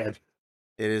still bad.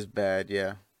 It is bad,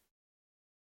 yeah.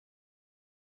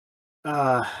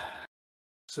 Uh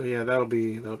so yeah, that'll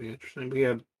be interesting. But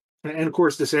yeah, and of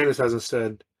course, DeSantis hasn't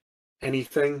said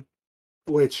anything,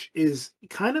 which is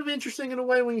kind of interesting in a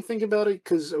way when you think about it,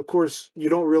 because of course you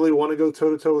don't really want to go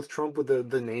toe to toe with Trump with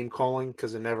the name calling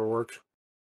because it never works.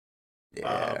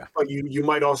 Yeah. But you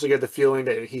might also get the feeling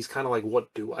that he's kind of like,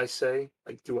 what do I say?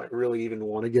 Like, do I really even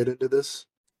want to get into this?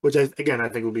 Which I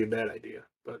think would be a bad idea.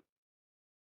 But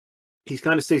he's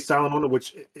kind of stays silent on it,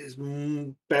 which is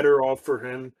better off for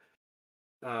him.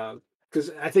 Because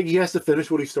I think he has to finish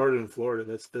what he started in Florida.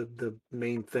 That's the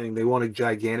main thing. They want a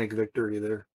gigantic victory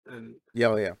there, and Yeah,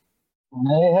 oh, yeah.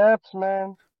 Mayhaps,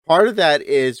 man. Part of that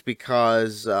is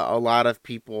because a lot of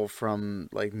people from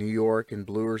like New York and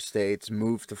bluer states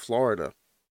moved to Florida.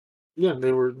 yeah,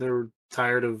 they were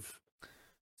tired of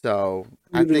So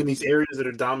I living in think these areas that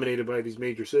are dominated by these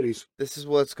major cities. this is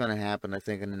what's going to happen. I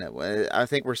think in the net, I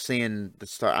think we're seeing the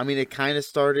start. I mean, it kind of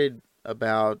started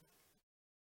about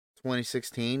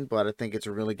 2016, but I think it's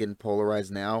really getting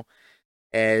polarized now.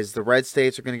 As the red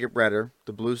states are going to get redder,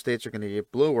 the blue states are going to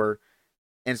get bluer,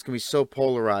 and it's going to be so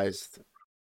polarized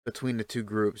between the two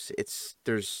groups.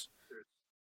 There's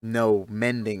no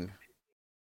mending.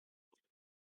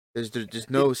 There's just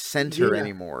It, no center yeah,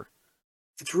 anymore.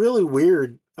 it's really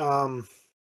weird. How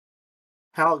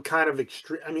it kind of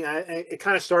extreme. I mean, it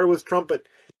kind of started with Trump, but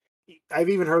I've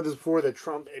even heard this before that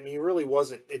Trump. I mean, he really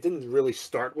wasn't. It didn't really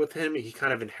start with him. He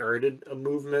kind of inherited a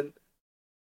movement.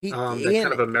 That kind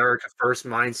And of America first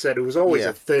mindset. It was always yeah,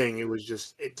 a thing.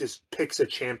 It just picks a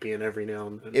champion every now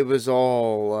and then. it was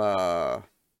all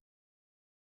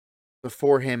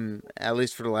before him. At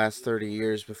least for the last 30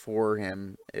 years before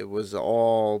him, it was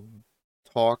all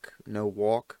talk, no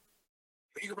walk.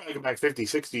 You could probably go back 50,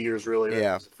 60 years. Really, that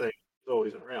Yeah, was the thing. It was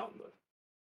always around,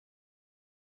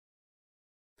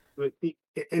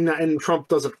 and Trump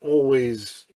doesn't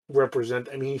always represent.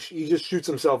 I mean, he just shoots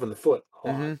himself in the foot a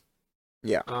lot. mm-hmm.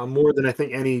 Yeah, More than I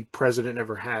think any president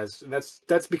ever has. And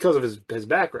that's because of his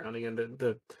background.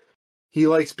 Again, he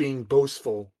likes being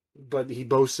boastful, but he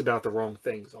boasts about the wrong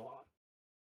things a lot.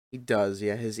 he does.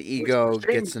 Yeah, his Which is ego a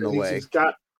shame gets in the because he's way.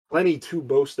 got plenty to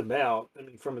boast about. I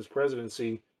mean, from his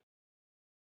presidency,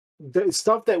 the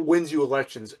stuff that wins you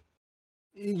elections.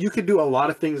 You could do a lot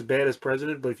of things bad as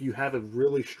president, but if you have a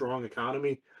really strong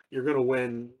economy, you're going to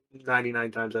win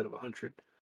 99 times out of 100.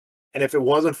 And if it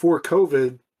wasn't for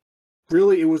COVID,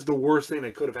 really, it was the worst thing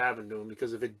that could have happened to him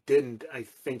because if it didn't, I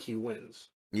think he wins.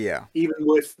 Yeah, Even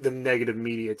with the negative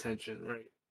media attention, right?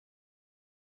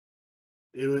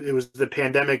 It was the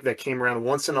pandemic that came around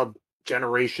once in a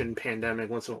generation pandemic,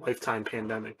 once in a lifetime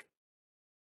pandemic,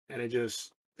 and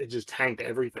it just tanked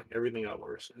everything. Everything got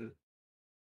worse. And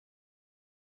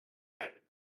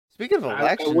Speaking of I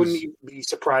wouldn't elections, even be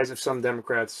surprised if some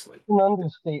Democrats like An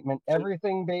understatement.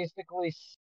 Everything basically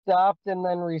stopped and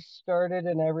then restarted,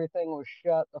 and everything was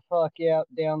shut the fuck out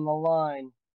down the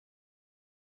line.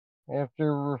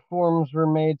 After reforms were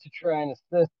made to try and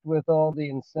assist with all the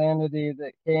insanity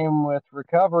that came with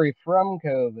recovery from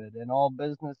COVID and all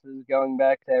businesses going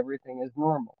back to everything as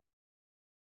normal.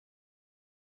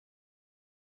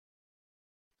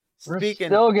 We're speaking,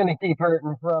 still going to keep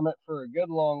hurting from it for a good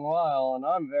long while, and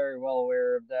I'm very well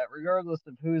aware of that, regardless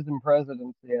of who's in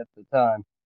presidency at the time.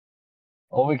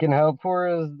 All we can hope for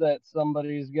is that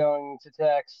somebody's going to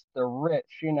tax the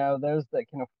rich, those that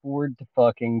can afford to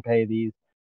fucking pay these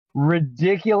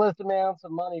ridiculous amounts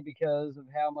of money because of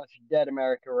how much debt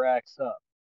America racks up.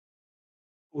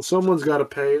 well, someone's got to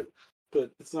pay it,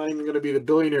 but it's not even going to be the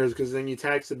billionaires because then you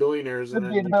tax the billionaires and Could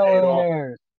be then the you pay it off.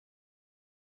 billionaires.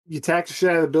 You tax the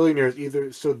shit out of the billionaires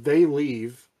either so they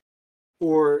leave,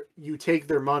 or you take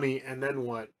their money and then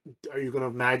what? Are you going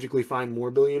to magically find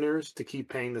more billionaires to keep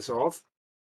paying this off?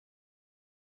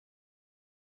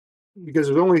 Because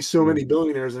there's only so many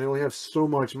billionaires and they only have so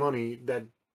much money that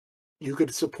you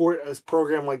could support a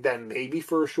program like that maybe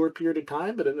for a short period of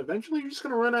time, but then eventually you're just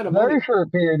going to run out of money. Very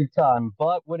short period of time,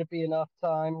 but would it be enough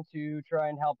time to try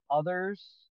and help others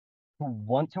who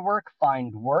want to work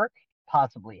find work,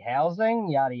 possibly housing,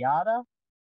 yada yada?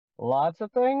 Lots of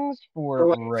things for Or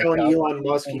like telling recovery Elon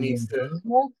Musk and new business.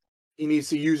 he needs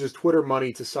to use his Twitter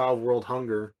money to solve world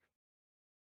hunger.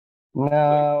 Like,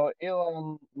 No,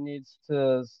 Elon needs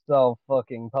to stop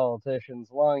fucking politicians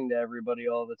lying to everybody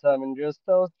all the time and just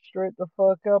tell us straight the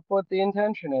fuck up what the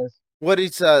intention is. what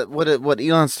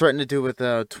Elon's threatened to do with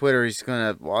Twitter, he's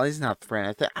not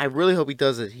threatening. I really hope he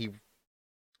does it. He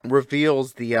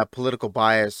reveals the political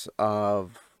bias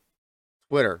of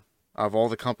Twitter, of all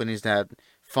the companies that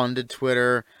funded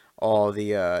Twitter, all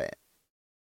the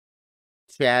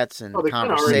chats and they can already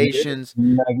do it. conversations.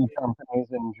 Mega companies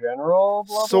in general,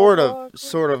 blah, Sort blah, of, blah.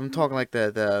 sort of. I'm talking like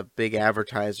the big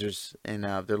advertisers, and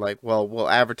they're like, well, we'll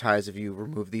advertise if you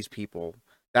remove these people,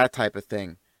 that type of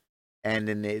thing. And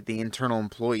then the internal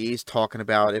employees talking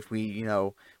about if we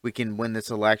can win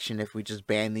this election if we just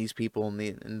ban these people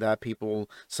and that people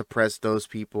suppress those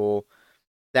people,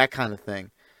 that kind of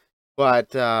thing. But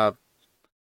That's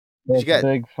you a got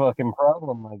big fucking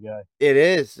problem, my guy. it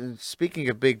is. And speaking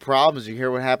of big problems, you hear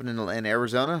what happened in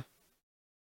Arizona?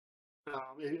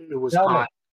 It was Tell me. hot.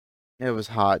 It was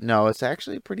hot. No, it's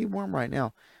actually pretty warm right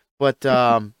now. But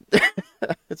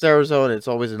it's Arizona. It's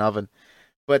always an oven.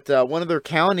 But one of their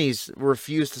counties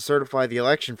refused to certify the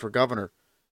election for governor.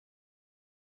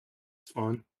 It's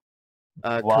fun.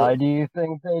 Why do you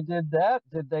think they did that?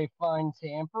 Did they find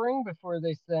tampering before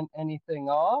they sent anything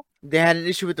off? They had an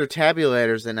issue with their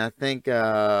tabulators, and I think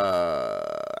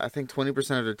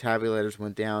 20% of their tabulators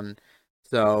went down.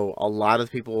 So a lot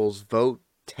of people's vote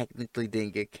technically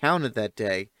didn't get counted that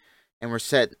day, and were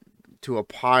set to a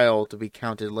pile to be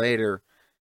counted later.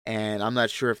 And I'm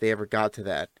not sure if they ever got to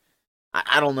that.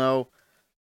 I don't know.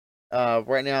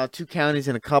 Right now, 2 counties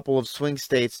and a couple of swing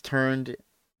states turned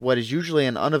what is usually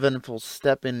an uneventful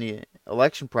step in the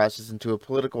election process into a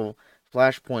political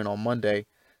flashpoint on Monday.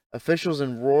 Officials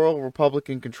in rural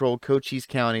Republican-controlled Cochise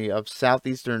County of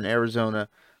southeastern Arizona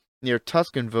near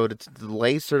Tucson voted to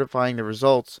delay certifying the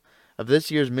results of this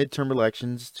year's midterm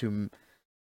elections to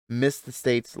miss the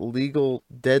state's legal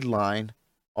deadline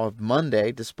of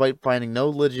Monday, despite finding no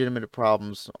legitimate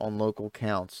problems on local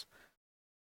counts.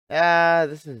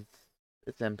 It's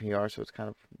NPR, so it's kind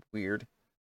of weird.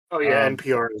 Oh yeah,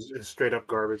 NPR is straight up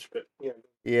garbage, but yeah.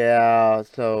 Yeah,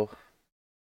 so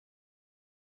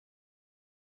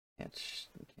can't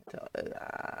tell.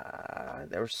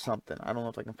 There was something. I don't know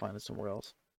if I can find it somewhere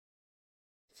else.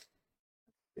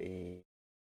 Okay,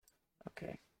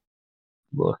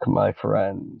 Look, my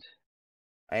friend.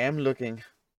 I am looking.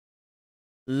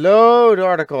 Load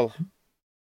article.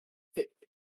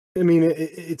 I mean,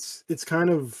 it's kind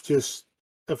of just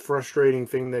a frustrating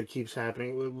thing that keeps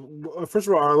happening. First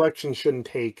of all, our election shouldn't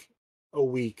take a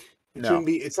week. It No. shouldn't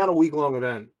be. It's not a week-long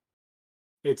event.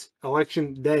 It's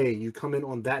election day. You come in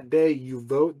on that day. You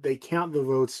vote. They count the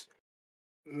votes.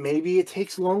 Maybe it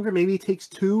takes longer. Maybe it takes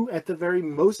 2 at the very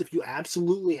most if you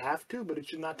absolutely have to. But it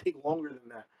should not take longer than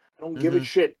that. I don't give a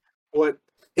shit what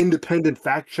independent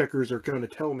fact checkers are going to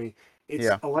tell me. It's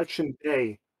election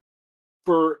day.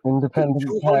 For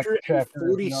Independent fact checkers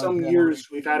 240 in our some generation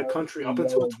years we've had a country. Up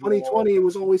until 2020, it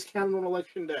was always counted on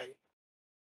election day.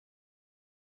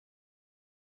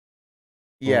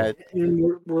 Yeah.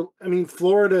 And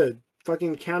Florida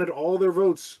fucking counted all their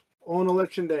votes on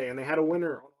election day, and they had a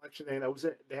winner on election day. That was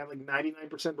it. They had like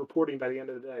 99% reporting by the end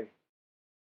of the day.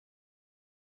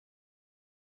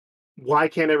 Why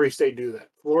can't every state do that?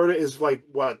 Florida is like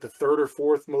what, the third or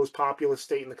fourth most populous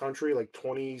state in the country, like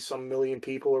 20 some million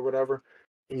people or whatever.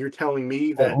 And you're telling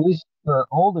me At that least for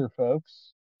older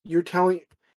folks. you're telling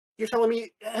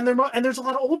me, and they're not, and there's a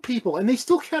lot of old people, and they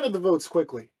still counted the votes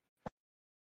quickly.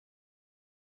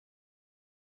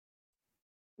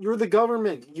 You're the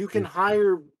government. You can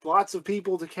hire lots of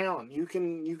people to count. You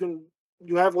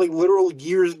have like literal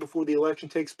years before the election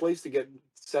takes place to get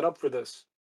set up for this.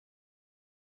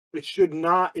 It should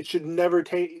not. It should never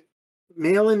take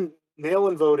mail-in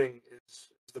voting is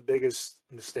the biggest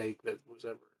mistake that was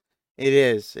ever, It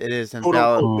is, and quote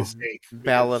ballot unquote, mistake.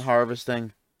 ballot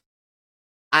harvesting.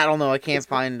 I don't know. I can't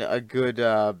find a good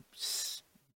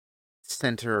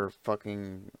center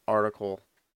fucking article.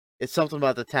 It's something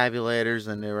about the tabulators,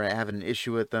 and they were having an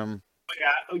issue with them.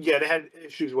 Yeah, they had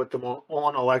issues with them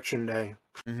on election day,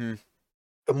 Mm-hmm.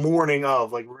 the morning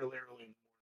of, like really early.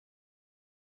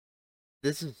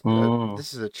 This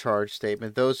is a charge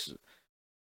statement.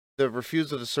 The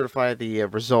refusal to certify the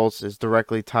results is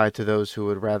directly tied to those who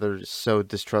would rather sow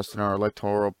distrust in our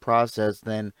electoral process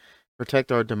than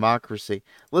protect our democracy.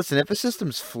 Listen, if a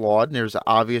system's flawed and there's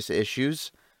obvious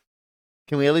issues,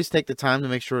 can we at least take the time to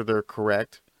make sure they're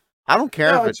correct? I don't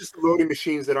care No, if it's just the voting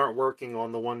machines that aren't working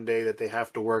on the one day that they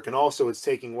have to work, and also it's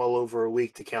taking well over a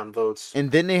week to count votes.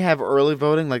 And didn't they have early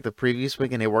voting like the previous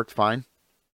week and they worked fine?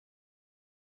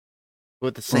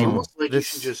 With the same Almost like you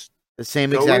should just the same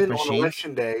go exact in on machines?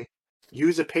 election day,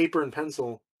 use a paper and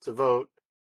pencil to vote,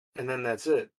 and then that's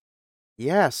it.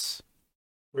 Yes.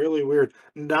 Really weird.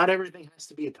 Not everything has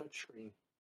to be a touchscreen.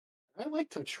 I like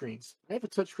touchscreens. I have a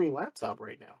touchscreen laptop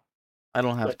right now. I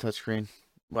don't have a But touchscreen.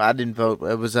 Well, I didn't vote.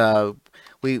 It was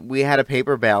we had a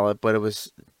paper ballot, but it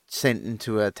was sent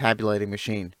into a tabulating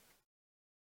machine.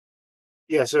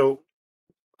 yeah, so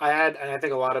and I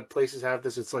think a lot of places have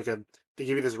this. It's like they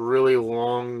give you this really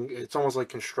long. It's almost like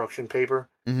construction paper,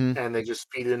 Mm-hmm. and they just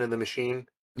feed it into the machine. And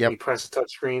Yep. you press a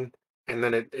touchscreen, and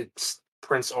then it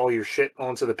prints all your shit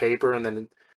onto the paper, and then it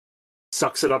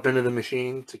sucks it up into the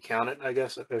machine to count it, I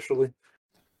guess, officially.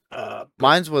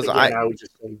 Mine's was Again, I would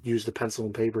just use the pencil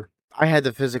and paper. I had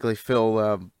to physically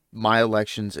fill my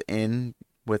elections in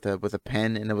with a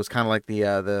pen, and it was kind of like the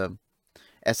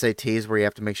SATs where you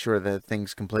have to make sure that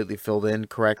thing's completely filled in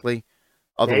correctly. Make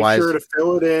Otherwise, sure to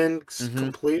fill it in Mhm.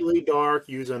 completely dark.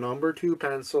 Use a number 2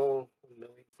 pencil. A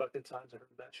million fucking times I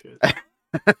heard that shit.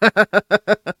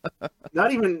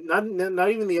 Not even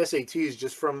the SATs,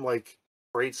 just from like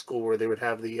grade school where they would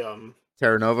have the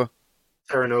Terra Nova.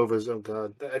 Terra Novas. Oh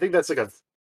god, I think that's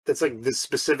like this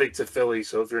specific to Philly.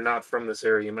 So if you're not from this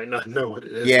area, you might not know what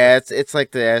it is. Yeah, it's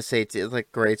like the SAT. It's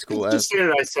like grade school. It's just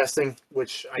standardized testing,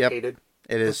 which I Yep. hated.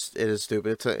 It is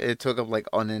stupid. It took up like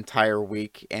an entire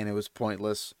week, and it was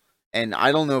pointless. And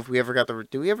I don't know if we ever got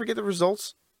do we ever get the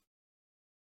results?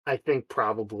 I think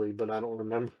probably, but I don't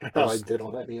remember how I did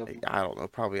on any of them. I don't know.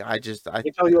 Probably. I I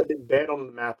can tell you I did bad on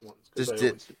the math ones.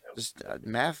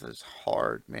 Math is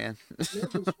hard, man.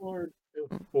 Math is hard.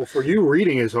 Well, for you,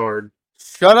 reading is hard.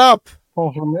 Shut up.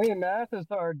 Well, for me, math is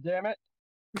hard. Damn it.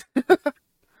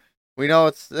 We know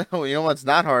what's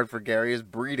not hard for Gary is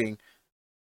breeding.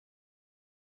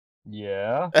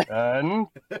 Yeah, and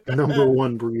Number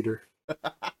 1 breeder.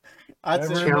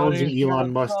 Challenging Elon got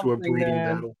Musk to a something, breeding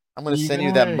man. battle. I'm gonna send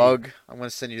you that mug. I'm gonna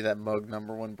send you that mug,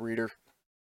 number 1 breeder.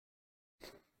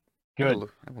 Good.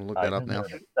 I'm gonna look that up now.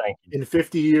 Thank you. In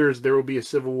 50 years, there will be a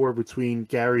civil war between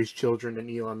Gary's children and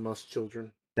Elon Musk's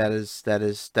children.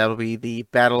 That'll be the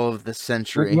battle of the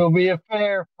century. It will be a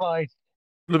fair fight.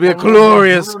 It'll be a One will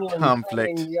glorious brutal and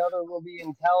conflict. cunning, the other will be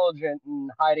intelligent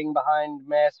and hiding behind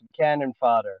massive cannon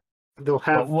fodder. They'll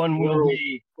have But one will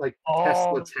be like all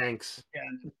Tesla tanks.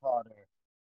 cannon fodder.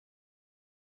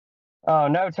 Oh,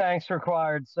 no tanks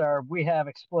required, sir. We have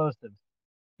explosives.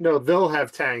 No, they'll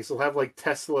have tanks. They'll have like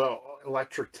Tesla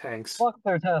electric tanks. Fuck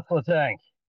their Tesla tank.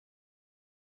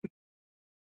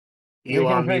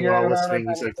 Elon, figure out meanwhile, how to listening,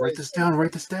 he's like, write this down,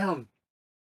 write this down.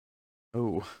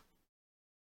 Oh.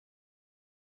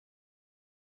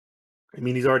 I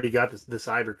mean, he's already got the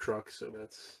Cybertruck, so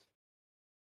that's...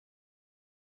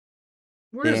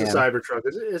 Where is the Cybertruck?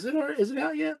 Is it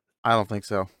out yet? I don't think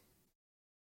so.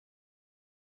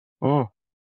 Oh.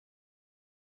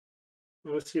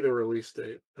 Let's see the release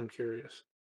date. I'm curious.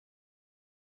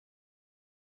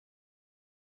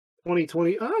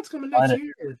 2020. Oh, it's coming next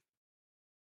year.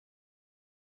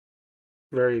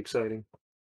 Very exciting.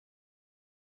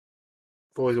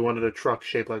 I've always wanted a truck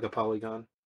shaped like a polygon.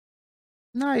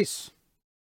 Nice.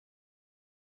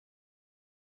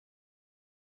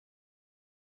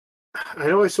 I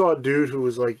know I saw a dude who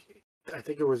was like, I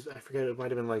think it was, I forget, it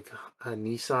might have been like a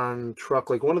Nissan truck.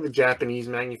 Like one of the Japanese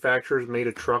manufacturers made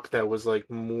a truck that was like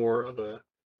more of a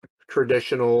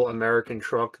traditional American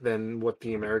truck than what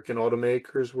the American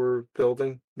automakers were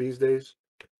building these days.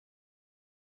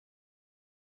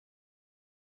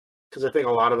 Because I think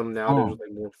a lot of them nowadays Mm. are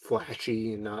like more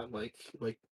flashy and not like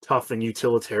tough and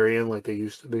utilitarian like they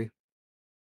used to be.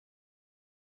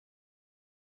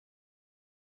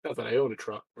 Not that I own a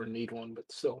truck or need one,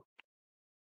 but still.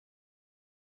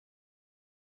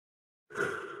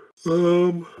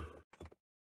 Um.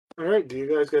 All right. Do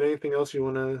you guys got anything else you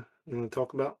wanna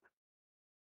talk about?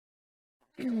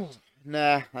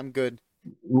 Nah, I'm good.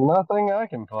 Nothing I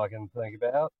can fucking think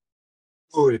about.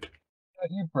 Good. How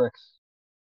about you pricks?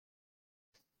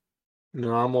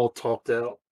 No, I'm all talked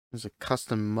out. There's a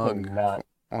custom No, mug you're not.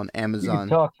 on You can Amazon.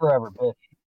 talk forever, bitch.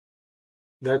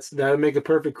 That'd make a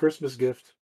perfect Christmas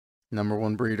gift.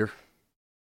 #1 breeder.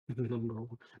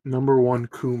 number one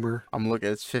Coomer. I'm looking.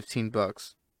 It's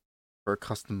 $15 for a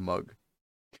custom mug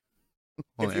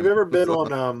on If you've ever been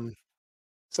Amazon. on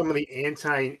some of the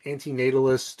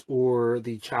antinatalist or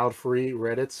the child free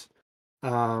Reddits,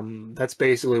 that's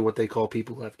basically what they call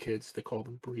people who have kids. They call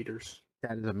them breeders.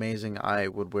 That is amazing. I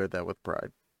would wear that with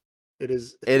pride. It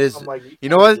is. It is. I'm like, You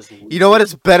know guys are what? just You know what?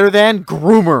 losers. It's better than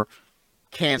groomer.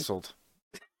 Canceled.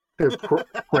 They're Mm.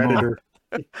 predator.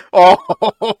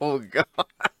 Oh god.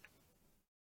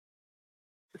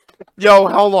 Yo,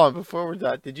 hold on before we're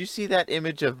done. Did you see that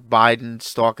image of Biden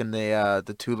stalking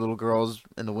the two little girls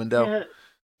in the window?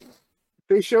 Yeah,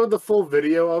 they showed the full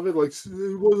video of it. Like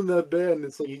it wasn't that bad. And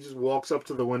it's like he just walks up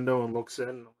to the window and looks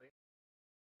in.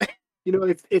 You know,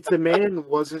 if the man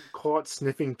wasn't caught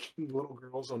sniffing little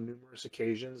girls on numerous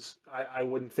occasions, I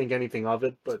wouldn't think anything of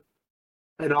it. But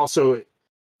and also,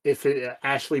 if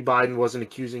Ashley Biden wasn't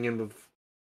accusing him of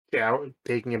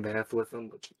taking a bath with him,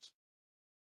 which is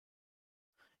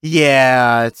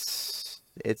Yeah, it's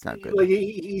not good. like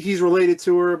he's related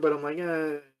to her, but I'm like,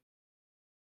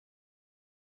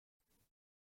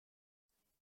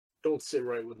 don't sit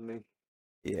right with me.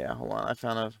 Yeah, hold on. I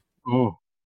found a Mm.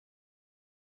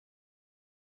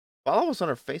 follow us on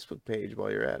our Facebook page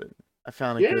while you're at it. I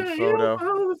found a Yeah, good you know,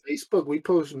 photo. on Facebook we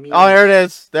post memes. Oh, there it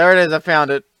is. There it is. I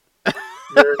found it.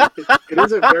 It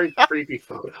is a very creepy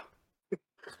photo.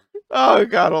 Oh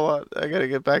god, hold on. I gotta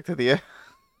get back to the.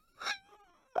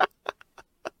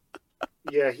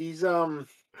 Yeah, he's Yeah, for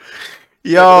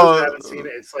those that haven't seen Yo,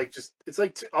 it, it's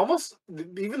like almost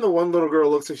even the one little girl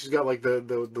looks like she's got like the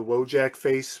Wojak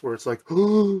face where it's like,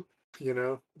 you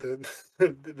know,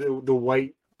 the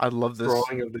white I love this.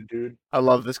 drawing of the dude, I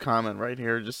love this comment right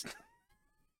here. Just.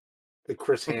 the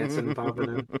Chris Hansen popping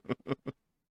in.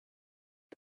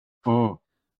 Mm.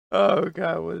 Oh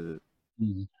god, what is it?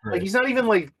 Jesus Like Christ. he's not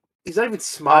even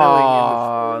smiling in the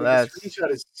photo. Oh, Like the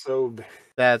screenshot is so bad.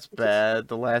 that's bad.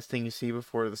 The last thing you see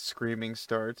before the screaming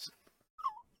starts.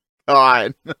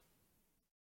 God.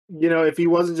 You know, if he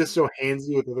wasn't just so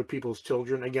handsy with other people's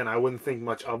children, again, I wouldn't think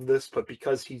much of this. But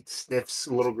because he sniffs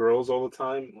little girls all the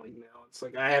time, like now it's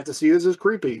like I have to see this as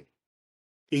creepy.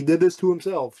 He did this to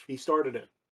himself. He started it.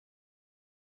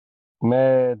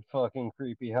 Mad fucking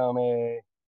creepy, homie.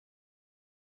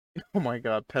 Oh my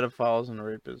god, pedophiles and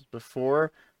rapists.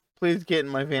 Before, please get in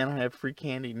my van. I have free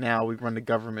candy. Now we run the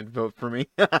government. Vote for me.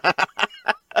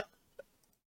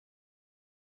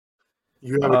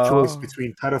 You have a choice Oh.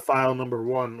 between pedophile number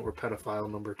one or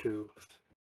pedophile number two.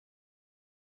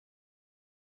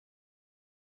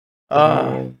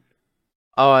 Oh.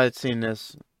 Oh, I'd seen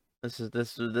this. This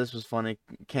was funny.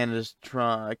 Canada's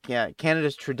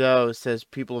Trudeau says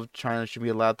people of China should be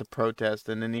allowed to protest,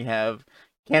 and then you have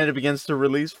Canada begins to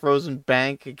release frozen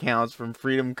bank accounts from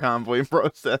Freedom Convoy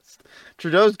protest.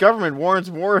 Trudeau's government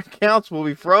warns more accounts will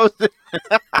be frozen.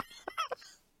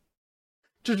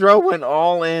 Trudeau went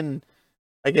all in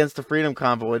against the Freedom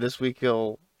Convoy this week.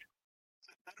 He'll.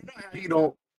 I don't know how you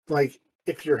don't like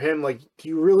if you're him. Like, do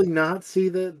you really not see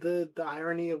the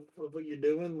irony of what you're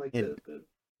doing? Like the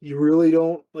you really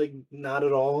don't like not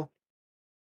at all.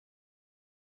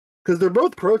 Because they're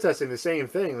both protesting the same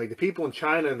thing. Like the people in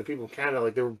China and the people in Canada,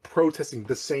 like they were protesting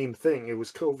the same thing. It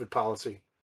was COVID policy.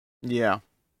 Yeah.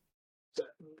 So,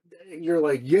 you're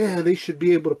like, yeah, they should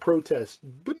be able to protest,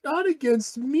 but not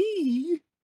against me.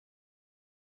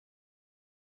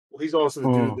 Well, he's also the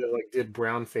dude Mm. that like did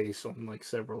brown face on like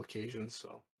several occasions.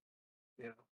 So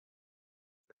yeah,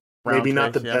 Brown maybe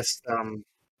not the face. Yeah. best.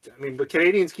 I mean, but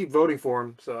Canadians keep voting for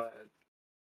him. So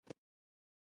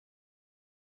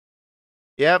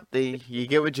Yep. You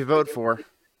get what you vote for.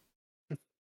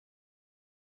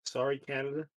 sorry,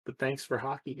 Canada, but thanks for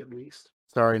hockey at least.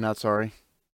 Sorry, not sorry.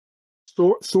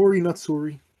 Sorry, not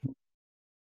sorry.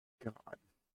 God.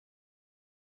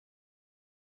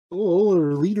 Oh, all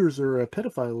our leaders are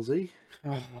pedophiles, eh? Oh,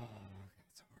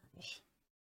 that's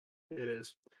horrible. It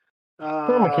is.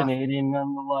 From a Canadian,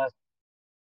 nonetheless.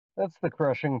 That's the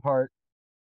crushing part.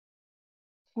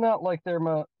 It's not like they're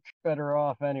much better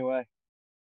off anyway.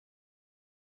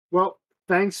 Well,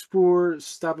 thanks for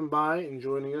stopping by and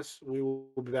joining us. We will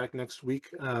be back next week.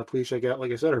 Please check out,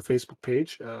 like I said, our Facebook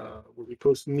page where we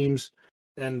post memes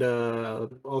and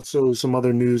also some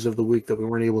other news of the week that we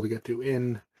weren't able to get to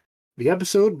in the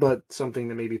episode, but something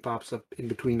that maybe pops up in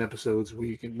between episodes.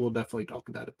 We'll definitely talk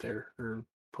about it there or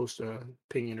post a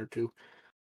opinion or two.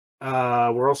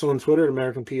 We're also on Twitter,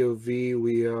 American POV.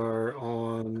 We are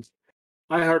on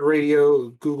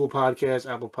iHeartRadio, Google Podcasts,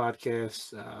 Apple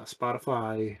Podcasts,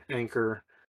 Spotify, Anchor,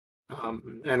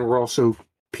 and we're also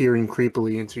peering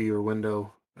creepily into your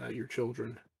window, your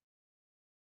children.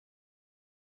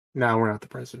 No, we're not the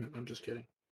president. I'm just kidding.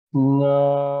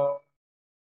 No.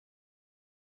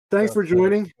 Thanks for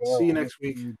joining. See you Well, next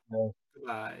week.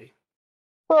 Bye.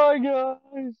 bye,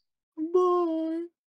 guys. Bye.